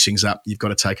to change things up, you've got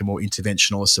to take a more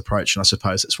interventionist approach, and I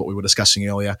suppose that's what we were discussing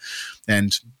earlier.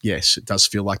 And yes, it does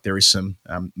feel like there is some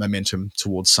momentum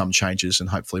towards some changes, and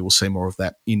hopefully we'll see more of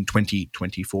that in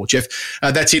 2024. Jeff,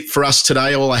 that's it for us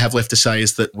today. All I have left to say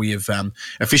is that we have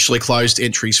officially closed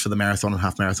entries for the marathon and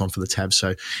half marathon for the tab. So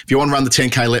if you want to run the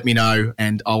 10K, let me know,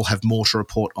 and I'll have more to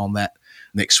report on that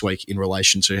next week in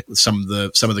relation to some of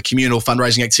the communal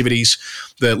fundraising activities.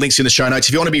 The link's in the show notes.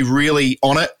 If you want to be really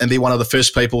on it and be one of the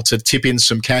first people to tip in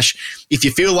some cash, if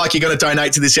you feel like you're going to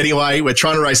donate to this anyway, we're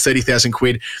trying to raise 30,000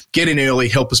 quid. Get in early,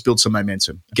 help us build some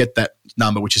momentum. Get that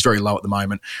number, which is very low at the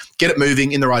moment. Get it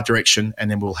moving in the right direction, and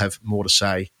then we'll have more to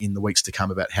say in the weeks to come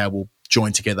about how we'll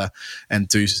join together and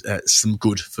do some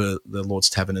good for the Lord's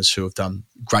Taverners, who have done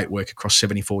great work across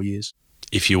 74 years.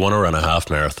 If you want to run a half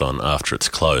marathon after it's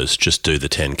closed, just do the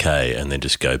 10K and then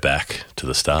just go back to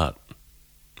the start.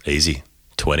 Easy.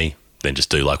 20. Then just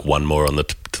do like one more on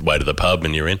the way to the pub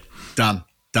and you're in. Done.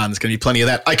 There's going to be plenty of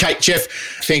that. Okay, Jeff,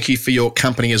 thank you for your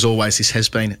company as always. This has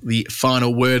been the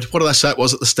final word. What did I say it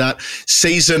was at the start?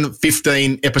 Season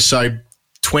 15, episode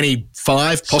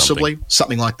 25, possibly,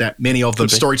 something like that. Many of them.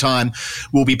 Storytime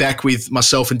will be back with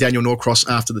myself and Daniel Norcross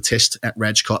after the test at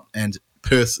Rajkot and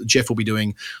Perth. Jeff will be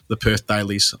doing the Perth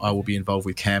dailies. I will be involved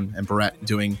with Cam and Barat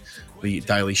doing the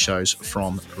daily shows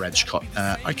from Rajkot.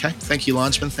 Okay, thank you,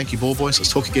 linesman. Thank you, ball boys.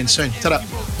 Let's talk again soon. Ta-da.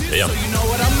 Yeah. So you know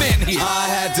what I meant here. I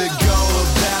had to